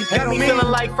on me. Got me feeling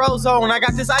like Frozone, I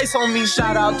got this ice on me.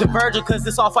 Shout out to Virgil, cause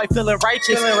this off fight feeling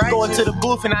righteous. Going to the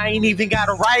booth and I ain't even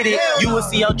gotta write it. You will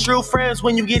see your true friends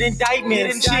when you get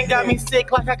indictments. Shit got me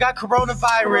sick like I got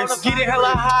coronavirus. Getting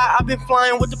hella high, I've been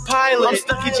flying with the pilot. I'm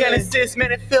stuck in Genesis,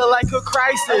 man, it feel like a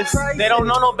crisis. They don't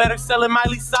know no better selling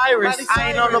Miley Cyrus. I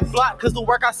ain't on the block cause the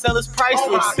work I sell is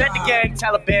priceless. Bet the gang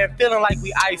Taliban feeling like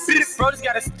we ISIS. Bro just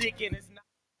got a stick in his.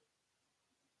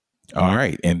 All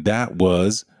right, and that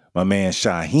was my man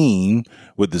Shaheem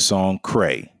with the song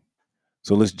Cray.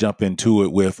 So let's jump into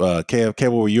it with Kev.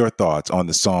 Kev, what were your thoughts on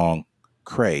the song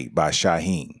Cray by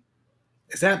Shaheem?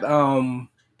 Is that the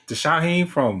Shaheem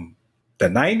from the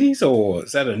 90s or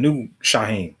is that a new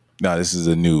Shaheem? No, this is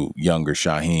a new, younger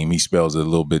Shaheem. He spells it a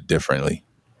little bit differently.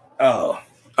 Oh.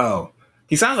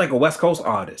 He sounds like a West Coast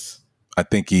artist. I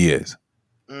think he is.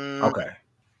 Okay.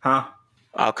 Huh?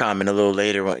 I'll comment a little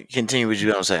later. Continue what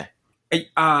you gonna say.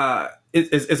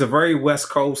 It's a very West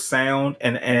Coast sound,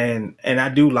 and I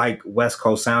do like West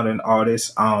Coast sounding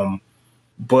artists.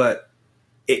 But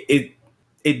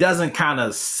it doesn't kind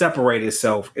of separate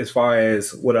itself as far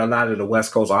as what a lot of the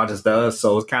West Coast artists does.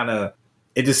 So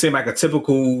it just seemed like a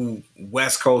typical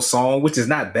West Coast song, which is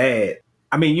not bad.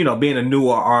 I mean, being a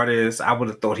newer artist, I would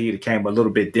have thought he'd have came a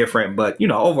little bit different, but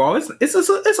overall,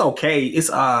 it's okay. It's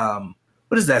what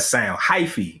does that sound?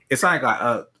 Hyphy. It's like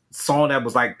a song that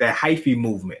was like that hyphy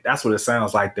movement. That's what it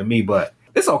sounds like to me, but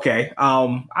it's okay.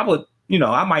 I would,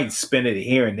 I might spin it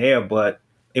here and there, but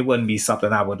it wouldn't be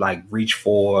something I would like reach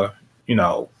for,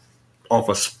 off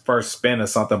a first spin or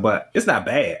something. But it's not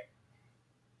bad.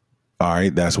 All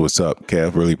right, that's what's up,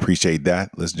 Kev. Really appreciate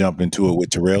that. Let's jump into it with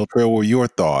Terrell. Terrell, what were your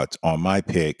thoughts on my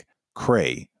pick,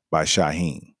 Cray by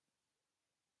Shaheem?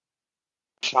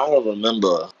 Trying to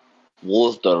remember what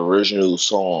was the original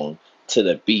song to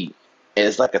the beat.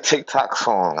 It's like a TikTok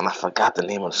song, and I forgot the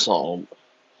name of the song.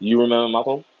 You remember,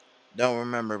 Malcolm? Don't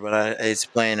remember, but it's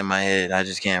playing in my head. I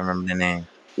just can't remember the name.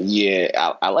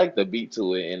 Yeah, I like the beat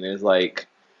to it, and it's like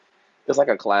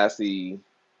a classy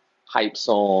hype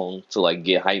song to like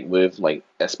get hype with, like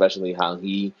especially how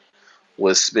he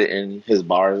was spitting his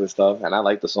bars and stuff. And I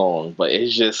like the song, but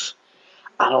it's just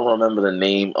I don't remember the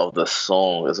name of the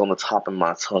song. It's on the top of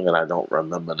my tongue, and I don't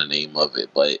remember the name of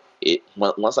it. But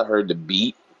once I heard the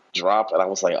beat drop, and I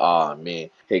was like, "Ah, man,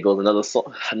 here goes another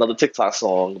song, another TikTok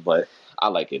song." But I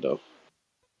like it though.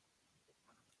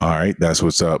 All right, that's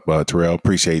what's up, Terrell.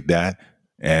 Appreciate that.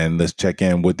 And let's check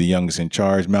in with the youngest in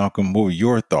charge, Malcolm. What were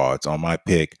your thoughts on my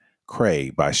pick, Cray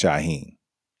by Shaheem?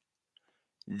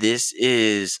 This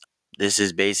is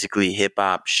basically hip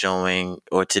hop showing,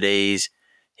 or today's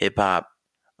hip hop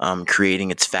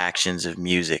creating its factions of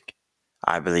music,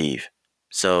 I believe.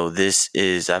 So this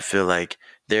is, I feel like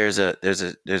there's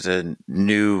a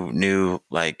new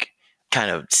like kind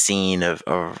of scene of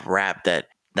rap that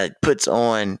puts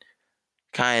on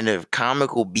kind of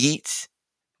comical beats,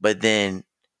 but then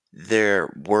their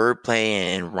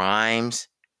wordplay and rhymes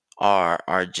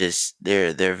are just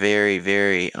they're very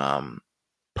very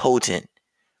potent,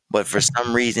 but for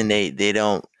some reason they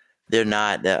don't, they're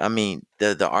not I mean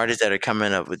the artists that are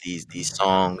coming up with these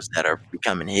songs that are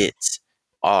becoming hits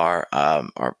are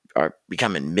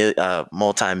becoming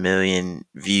multi-million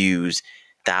views,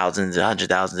 thousands,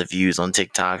 100,000 of views on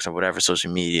TikToks or whatever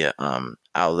social media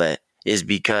outlet, is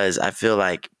because I feel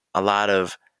like a lot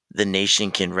of the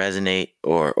nation can resonate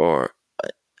or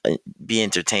be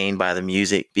entertained by the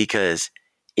music because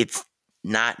it's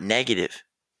not negative.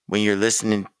 When you're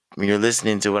listening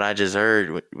to what I just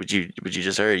heard, what you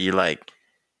just heard, you're like,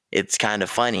 it's kind of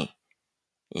funny.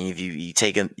 And if you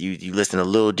take you listen a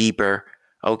little deeper,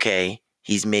 okay,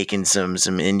 he's making some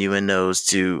innuendos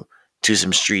to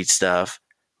some street stuff,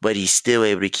 but he's still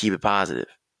able to keep it positive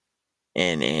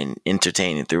and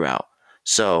entertaining throughout.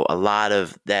 So a lot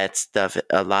of that stuff,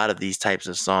 a lot of these types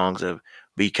of songs have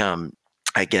become,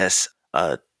 I guess,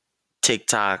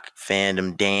 TikTok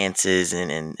fandom dances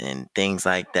and things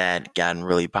like that gotten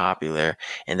really popular,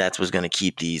 and that's what's going to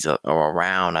keep these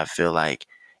around, I feel like.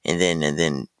 And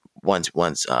then once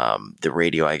the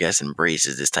radio, I guess,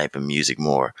 embraces this type of music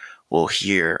more, we'll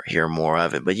hear more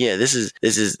of it. But yeah, this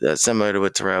is similar to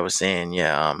what Terrell was saying.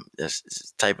 Yeah, this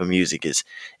type of music is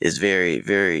very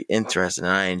very interesting,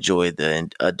 and I enjoyed the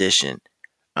addition.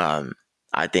 um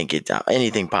I think it's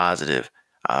anything positive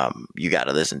you got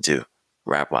to listen to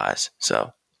rap wise.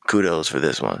 So kudos for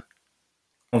this one.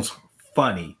 Sounds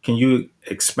funny. Can you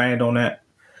expand on that?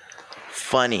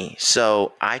 Funny.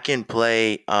 So I can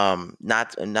play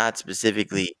not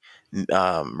specifically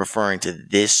referring to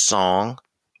this song,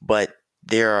 but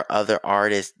there are other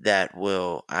artists that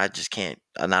will, I just can't,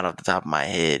 not off the top of my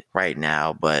head right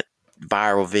now, but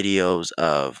viral videos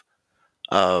of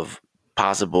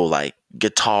possible like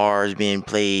guitars being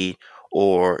played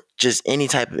or just any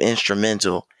type of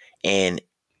instrumental, and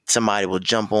somebody will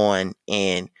jump on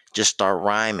and just start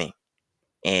rhyming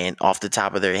and off the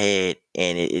top of their head,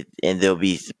 and and they'll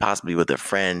be possibly with a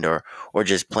friend or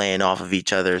just playing off of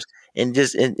each other's, and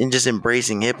just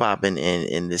embracing hip hop and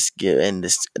this skill and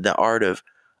this the art of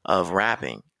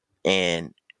rapping.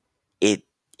 And it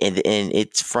and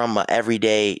it's from a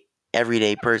everyday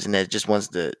person that just wants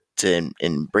to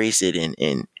embrace it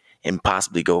and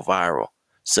possibly go viral.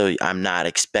 So I'm not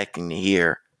expecting to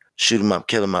hear shoot 'em up,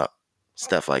 kill 'em up,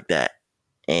 stuff like that.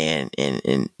 And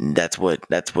that's what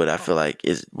I feel like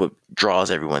is what draws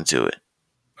everyone to it.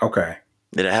 Okay.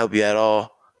 Did it help you at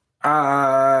all?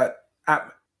 I,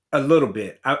 a little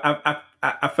bit.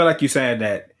 I feel like you're saying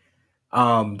that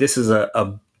this is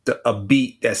a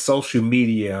beat that social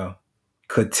media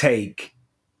could take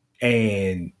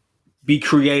and be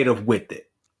creative with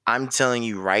it. I'm telling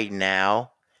you right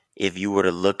now, if you were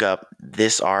to look up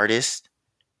this artist,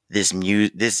 this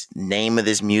name of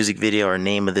this music video or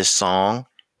name of this song,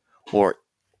 or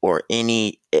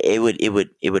any, it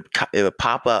would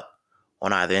pop up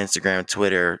on either Instagram,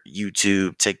 Twitter,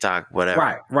 YouTube, TikTok,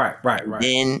 whatever. Right.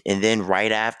 And then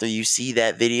right after you see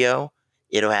that video,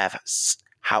 it'll have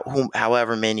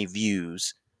however many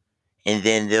views, and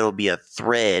then there'll be a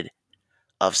thread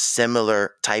of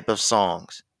similar type of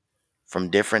songs from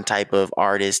different type of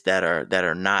artists that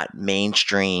are not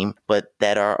mainstream, but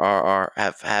that are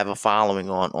have a following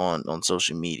on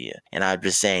social media. And I'm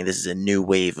just saying this is a new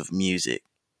wave of music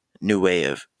new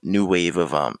wave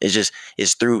of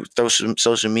it's through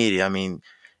social media. I mean,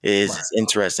 it's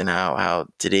interesting how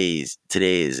today's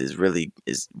is really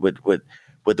is what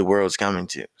the world's coming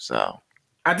to. So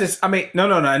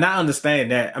no, and I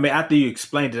understand that. I mean, after you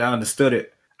explained it, I understood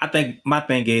it. I think my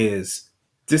thing is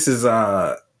this is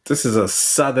a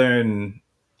Southern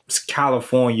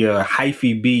California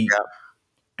hyphy beat,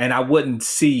 and I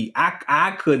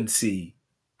couldn't see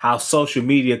how social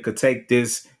media could take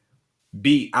this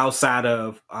beat outside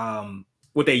of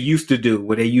what they used to do,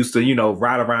 where they used to,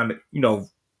 ride around,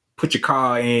 put your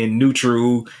car in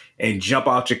neutral and jump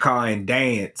out your car and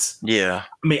dance. yeah,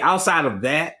 I mean, outside of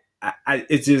that,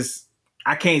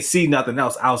 I can't see nothing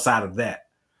else outside of that.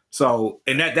 So,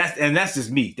 and that's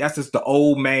just me. That's just the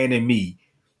old man in me,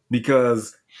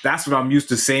 because that's what I'm used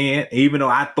to seeing. Even though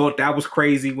I thought that was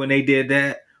crazy when they did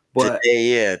that, but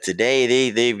today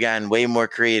they've gotten way more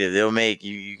creative. They'll make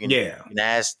you can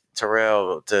ask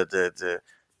Terrell to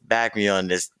back me on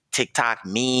this. TikTok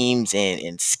memes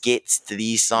and skits to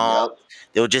these songs. Yep.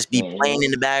 They'll just be playing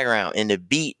in the background, and the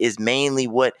beat is mainly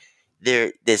what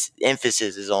this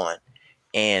emphasis is on.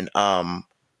 And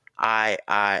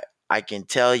I can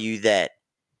tell you that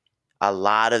a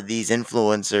lot of these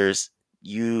influencers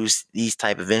use these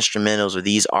type of instrumentals, or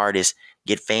these artists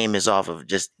get famous off of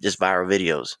just viral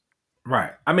videos.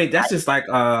 right. I mean, that's just like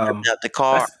Jumping out the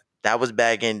car. That was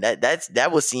back in that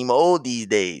would seem old these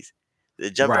days. The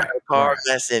jumping out of the car,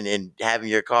 messing, and having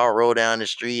your car roll down the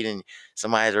street, and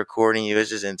somebody's recording you. It's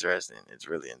just interesting. It's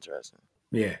really interesting.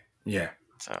 Yeah, yeah.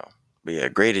 So, but yeah,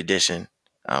 great addition.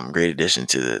 Great addition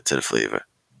to the flavor.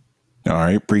 All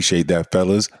right, appreciate that,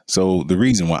 fellas. So the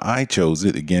reason why I chose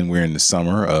it, again, we're in the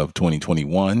summer of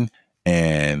 2021,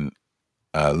 and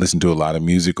listened to a lot of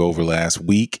music over last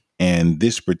week, and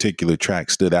this particular track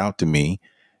stood out to me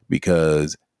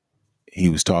because he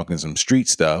was talking some street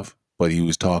stuff, but he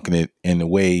was talking it in a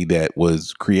way that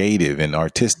was creative and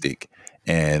artistic,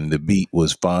 and the beat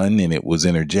was fun and it was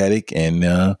energetic, and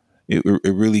it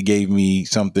really gave me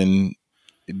something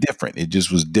different. It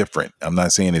just was different. I'm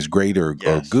not saying it's great or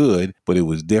good, but it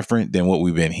was different than what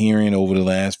we've been hearing over the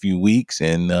last few weeks.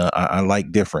 And I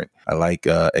like different. I like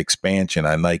expansion.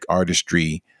 I like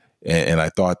artistry. And I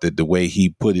thought that the way he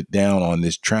put it down on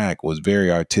this track was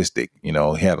very artistic. He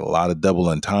had a lot of double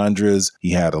entendres.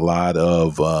 He had a lot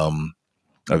of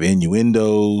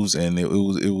innuendos, and it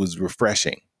was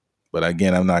refreshing. But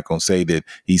again, I'm not going to say that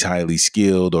he's highly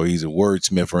skilled or he's a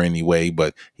wordsmith or any way,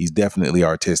 but he's definitely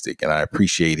artistic. And I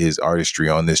appreciate his artistry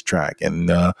on this track, and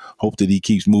hope that he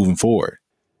keeps moving forward.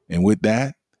 And with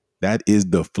that, that is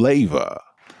the FLAVA.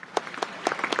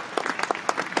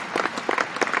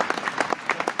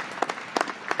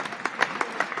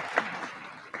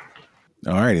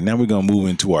 All right, and now we're going to move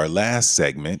into our last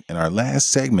segment. In our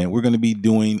last segment, we're going to be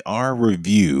doing our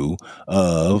review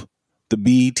of the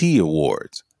BET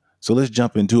Awards. So let's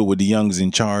jump into it with the young's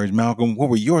in charge. Malcolm, what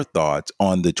were your thoughts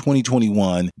on the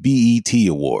 2021 BET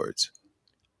Awards?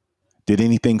 Did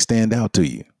anything stand out to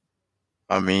you?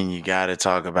 I mean, you got to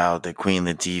talk about the Queen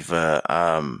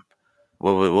Latifah.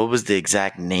 What was the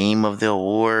exact name of the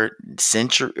award?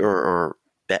 Century or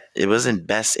it wasn't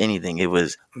best anything. It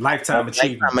was lifetime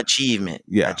achievement.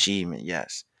 Yeah, achievement.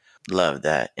 Yes, love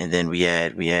that. And then we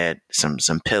had some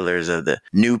pillars of the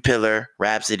new pillar,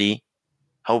 Rhapsody.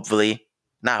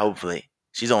 Not hopefully,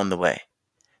 she's on the way.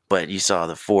 But you saw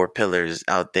the 4 pillars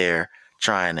out there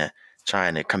trying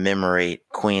to commemorate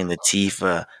Queen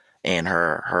Latifah and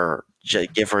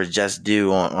give her just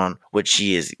due on what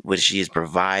she has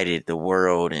provided the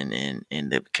world and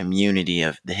the community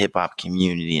of the hip hop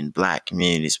community and Black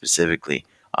community specifically.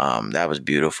 That was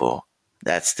beautiful.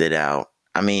 That stood out.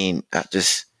 I mean,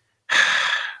 just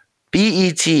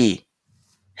BET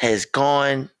has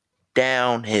gone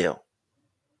downhill.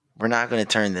 We're not going to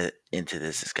turn into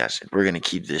this discussion. We're going to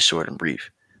keep this short and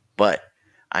brief. But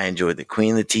I enjoyed the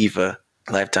Queen Latifah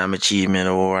Lifetime Achievement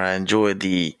Award. I enjoyed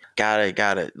the got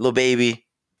it, Lil Baby,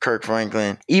 Kirk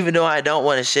Franklin. Even though I don't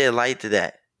want to shed light to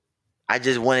that, I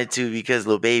just wanted to because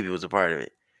Lil Baby was a part of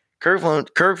it. Kirk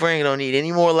Franklin don't need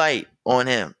any more light on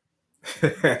him. We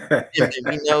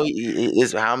know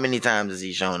how many times has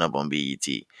he shown up on BET?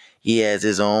 He has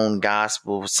his own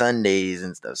gospel Sundays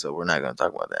and stuff, so we're not going to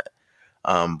talk about that.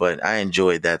 But I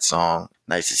enjoyed that song.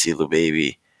 Nice to see Lil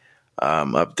Baby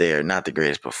up there. Not the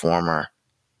greatest performer.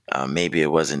 Maybe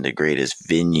it wasn't the greatest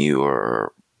venue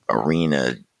or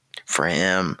arena for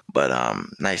him, but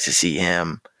nice to see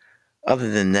him. Other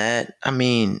than that, I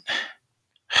mean,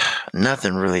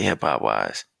 nothing really hip hop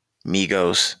wise.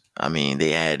 Migos, I mean, they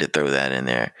had to throw that in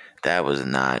there. That was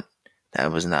not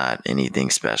anything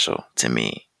special to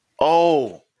me.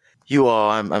 Oh, you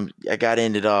all, I got to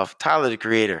end it off. Tyler, the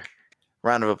Creator.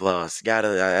 Round of applause.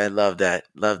 I love that.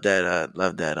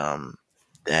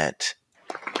 That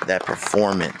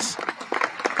performance.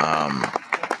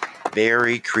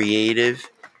 Very creative,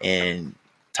 and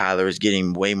Tyler is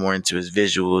getting way more into his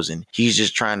visuals, and he's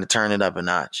just trying to turn it up a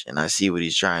notch. And I see what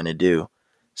he's trying to do.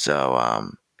 So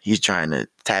he's trying to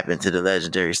tap into the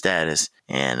legendary status,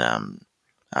 and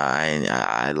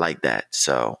I like that.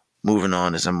 So moving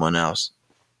on to someone else.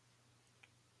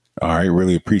 All right,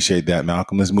 really appreciate that,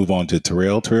 Malcolm. Let's move on to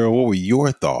Terrell. Terrell, what were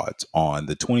your thoughts on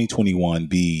the 2021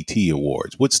 BET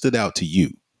Awards? What stood out to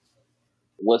you?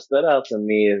 What stood out to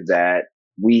me is that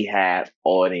we had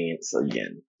audience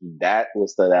again. That what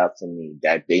stood out to me,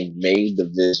 that they made the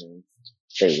vision.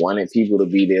 They wanted people to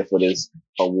be there for this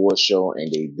award show,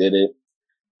 and they did it.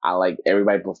 I like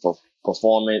everybody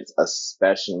performance,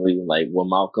 especially like what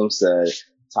Malcolm said,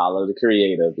 Tyler the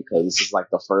Creator, because this is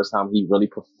like the first time he really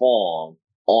performed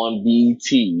on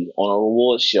BET on an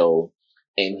award show,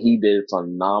 and he did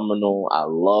phenomenal. I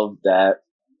love that.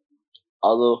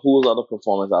 Who's other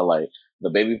performance I like? The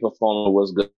baby performance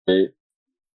was good.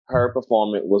 Her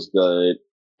performance was good,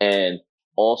 and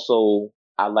also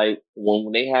I like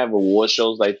when they have award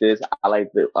shows like this. I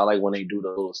like when they do the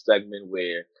little segment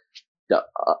where the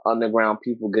underground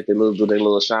people get their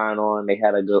little shine on. They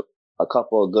had a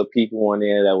couple of good people on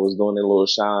there that was doing their little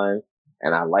shine,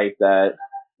 and I like that.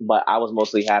 But I was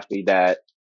mostly happy that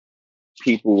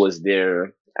people was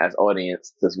there as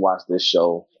audience to watch this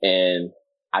show, and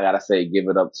I gotta say, give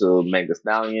it up to Meg Thee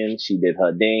Stallion. She did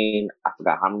her thing. I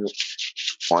forgot how many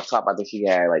on top. I think she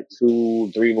had like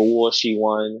 2-3 awards she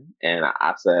won, and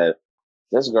I said,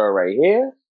 this girl right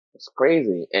here, it's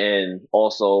crazy. And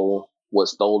also, what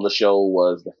stole the show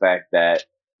was the fact that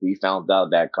we found out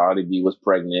that Cardi B was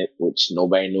pregnant, which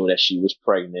nobody knew that she was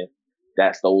pregnant.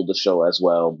 That stole the show as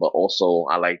well. But also,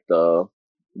 I like the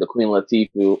Queen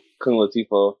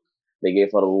Latifah. They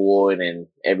gave her the award, and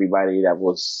everybody that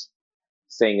was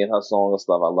singing her song and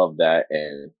stuff. I love that,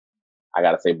 and I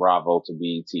gotta say bravo to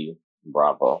BET.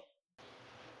 Bravo.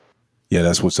 Yeah,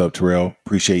 that's what's up, Terrell.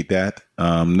 Appreciate that.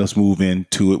 Let's move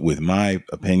into it with my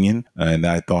opinion. And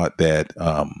I thought that,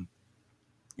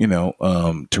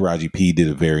 Taraji P did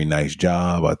a very nice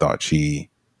job. I thought she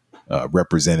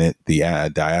represented the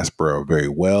diaspora very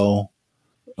well.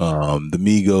 The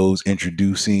Migos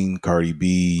introducing Cardi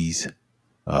B's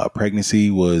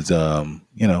pregnancy was,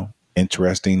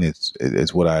 interesting.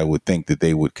 It's what I would think that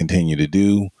they would continue to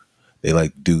do. They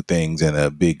like to do things in a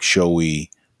big,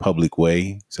 showy, public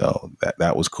way. So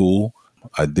that was cool.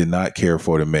 I did not care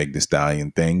for the Meg Thee Stallion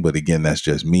thing, but again, that's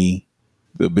just me.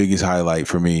 The biggest highlight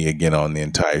for me, again, on the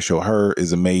entire show, her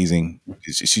is amazing.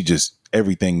 She just,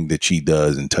 everything that she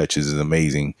does and touches is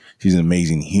amazing. She's an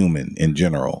amazing human in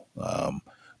general.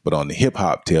 But on the hip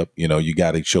hop tip, you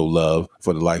got to show love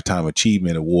for the Lifetime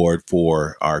Achievement Award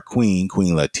for our Queen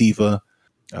Latifah.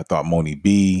 I thought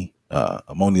Moni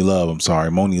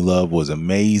Love was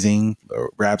amazing.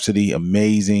 Rhapsody,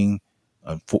 amazing.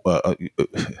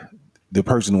 The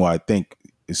person who I think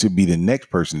should be the next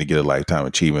person to get a Lifetime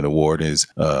Achievement Award is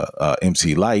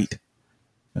MC Light.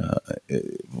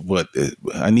 But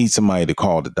I need somebody to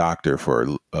call the doctor for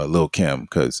Lil Kim,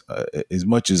 because as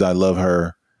much as I love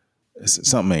her,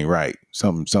 something ain't right.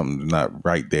 Something's not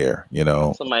right there.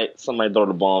 Somebody throw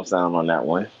the bomb sound on that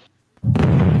one.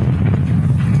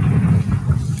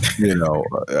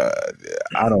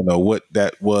 I don't know what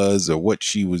that was or what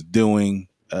she was doing.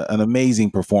 An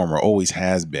amazing performer, always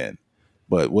has been.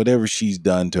 But whatever she's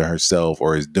done to herself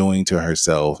or is doing to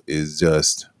herself is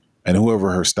just, and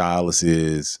whoever her stylist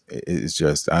is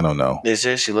just, I don't know. They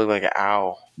said she looked like an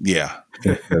owl. Yeah.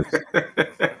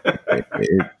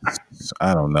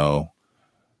 I don't know.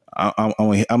 I'm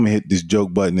going to hit this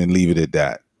joke button and leave it at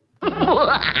that.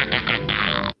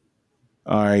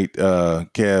 All right,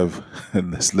 Kev,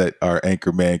 let's let our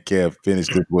anchor man Kev finish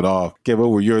this one off. Kev,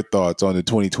 what were your thoughts on the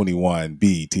 2021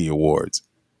 BET Awards?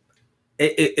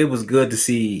 It was good to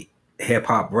see hip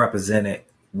hop represented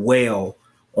well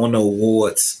on the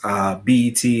awards.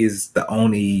 BET is the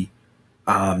only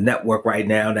network right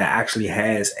now that actually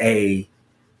has a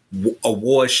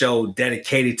award show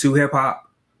dedicated to hip hop.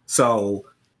 So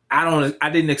I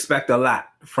didn't expect a lot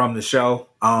from the show.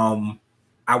 I'm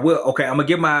gonna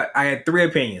give I had 3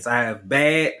 opinions. I have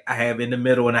bad, I have in the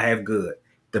middle, and I have good.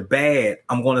 The bad,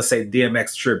 I'm gonna say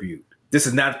DMX tribute. This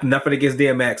is nothing against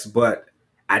DMX, but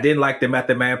I didn't like the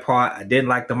Method Man part. I didn't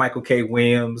like the Michael K.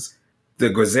 Williams, the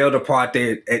Griselda part.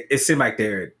 It seemed like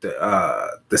the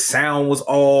sound was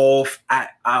off.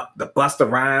 The Busta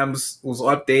Rhymes was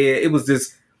up there. It was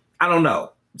just, I don't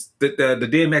know. The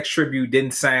DMX tribute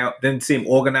didn't seem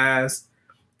organized.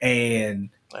 and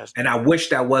I wish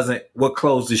that wasn't what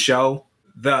closed the show.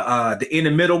 The in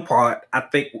the middle part, I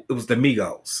think it was the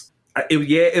Migos.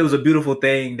 It was a beautiful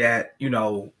thing that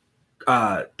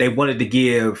they wanted to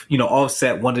give,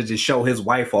 Offset wanted to show his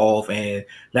wife off and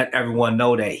let everyone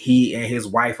know that he and his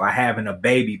wife are having a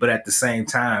baby. But at the same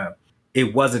time,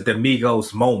 it wasn't the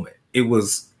Migos moment. It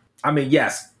was,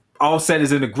 yes, Offset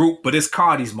is in the group, but it's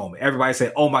Cardi's moment. Everybody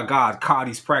said, oh my God,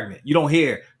 Cardi's pregnant. You don't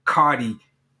hear Cardi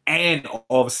and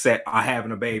Offset are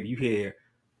having a baby. You hear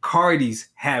Cardi's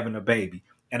having a baby.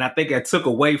 And I think that took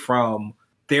away from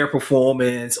their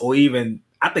performance, or even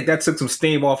I think that took some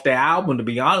steam off their album, to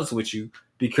be honest with you,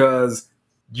 because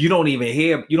you don't even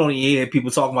hear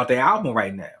people talking about their album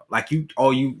right now. Like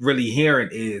all you really hearing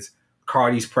is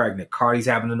Cardi's pregnant, Cardi's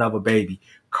having another baby,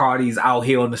 Cardi's out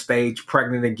here on the stage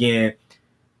pregnant again,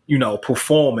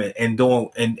 performing and doing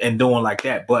and doing like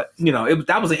that. But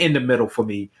that was in the middle for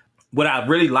me. What I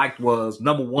really liked was,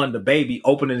 number one, the baby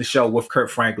opening the show with Kirk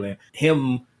Franklin,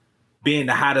 him being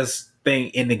the hottest thing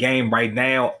in the game right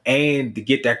now, and to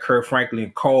get that Kirk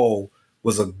Franklin call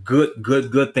was a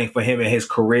good thing for him in his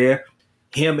career.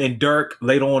 Him and Dirk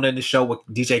later on in the show with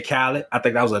DJ Khaled, I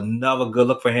think that was another good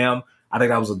look for him. I think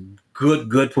that was a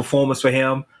good performance for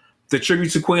him. The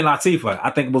tribute to Queen Latifah, I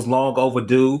think it was long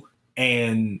overdue,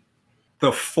 and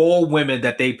the 4 women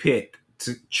that they picked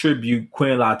to tribute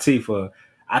Queen Latifah,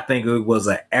 I think it was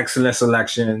an excellent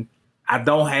selection. I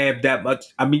don't have that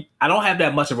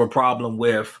much of a problem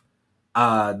with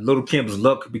Little Kim's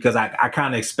look, because I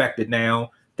kind of expected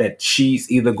now that she's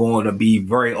either going to be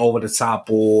very over the top,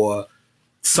 or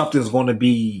something's going to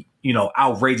be,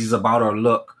 outrageous about her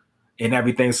look and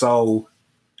everything. So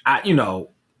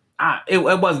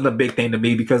it wasn't a big thing to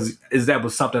me, because that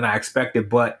was something I expected,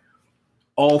 but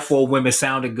all 4 women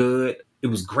sounded good. It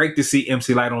was great to see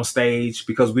MC Lyte on stage,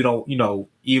 because we don't,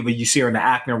 either you see her in the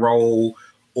acting role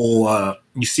or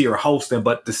you see her hosting,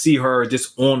 but to see her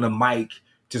just on the mic,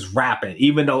 just rapping,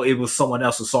 even though it was someone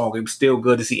else's song, it was still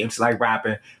good to see MC Lyte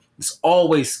rapping. It's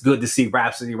always good to see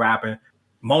Rhapsody rapping.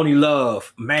 Moni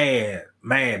Love, man,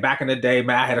 back in the day,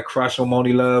 man, I had a crush on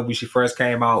Moni Love when she first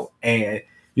came out, and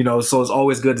so it's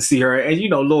always good to see her. And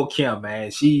Lil Kim,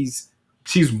 man, she's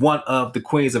one of the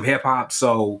queens of hip hop.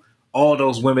 So all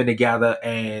those women together,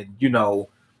 and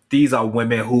these are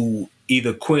women who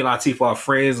either Queen Latifah are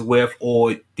friends with,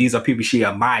 or these are people she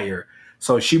admire.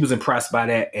 So she was impressed by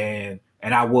that, and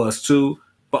I was too.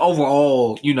 But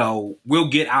overall, we'll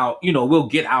get our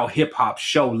hip hop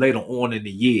show later on in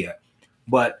the year.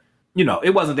 But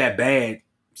it wasn't that bad.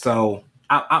 So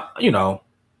I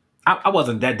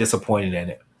wasn't that disappointed in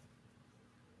it.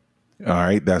 All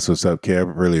right, that's what's up,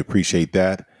 Kev. Really appreciate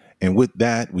that. And with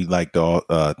that, we'd like to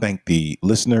thank the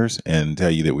listeners and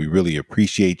tell you that we really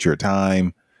appreciate your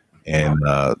time and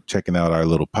checking out our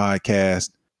little podcast.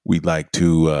 We'd like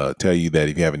to tell you that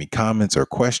if you have any comments or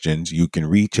questions, you can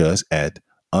reach us at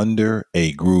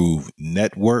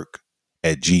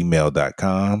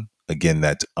underagroovenetwork@gmail.com. Again,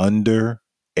 that's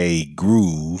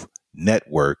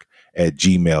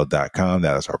underagroovenetwork@gmail.com.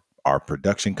 That is our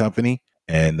production company.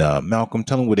 And Malcolm,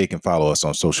 tell them where they can follow us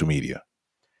on social media.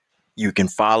 You can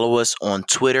follow us on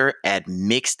Twitter at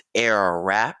Mixed Era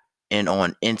Rap and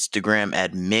on Instagram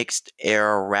at Mixed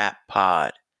Era Rap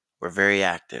Pod. We're very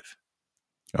active.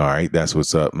 All right, that's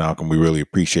what's up, Malcolm. We really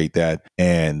appreciate that.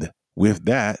 And with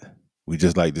that, we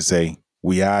just like to say,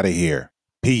 we out of here.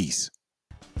 Peace.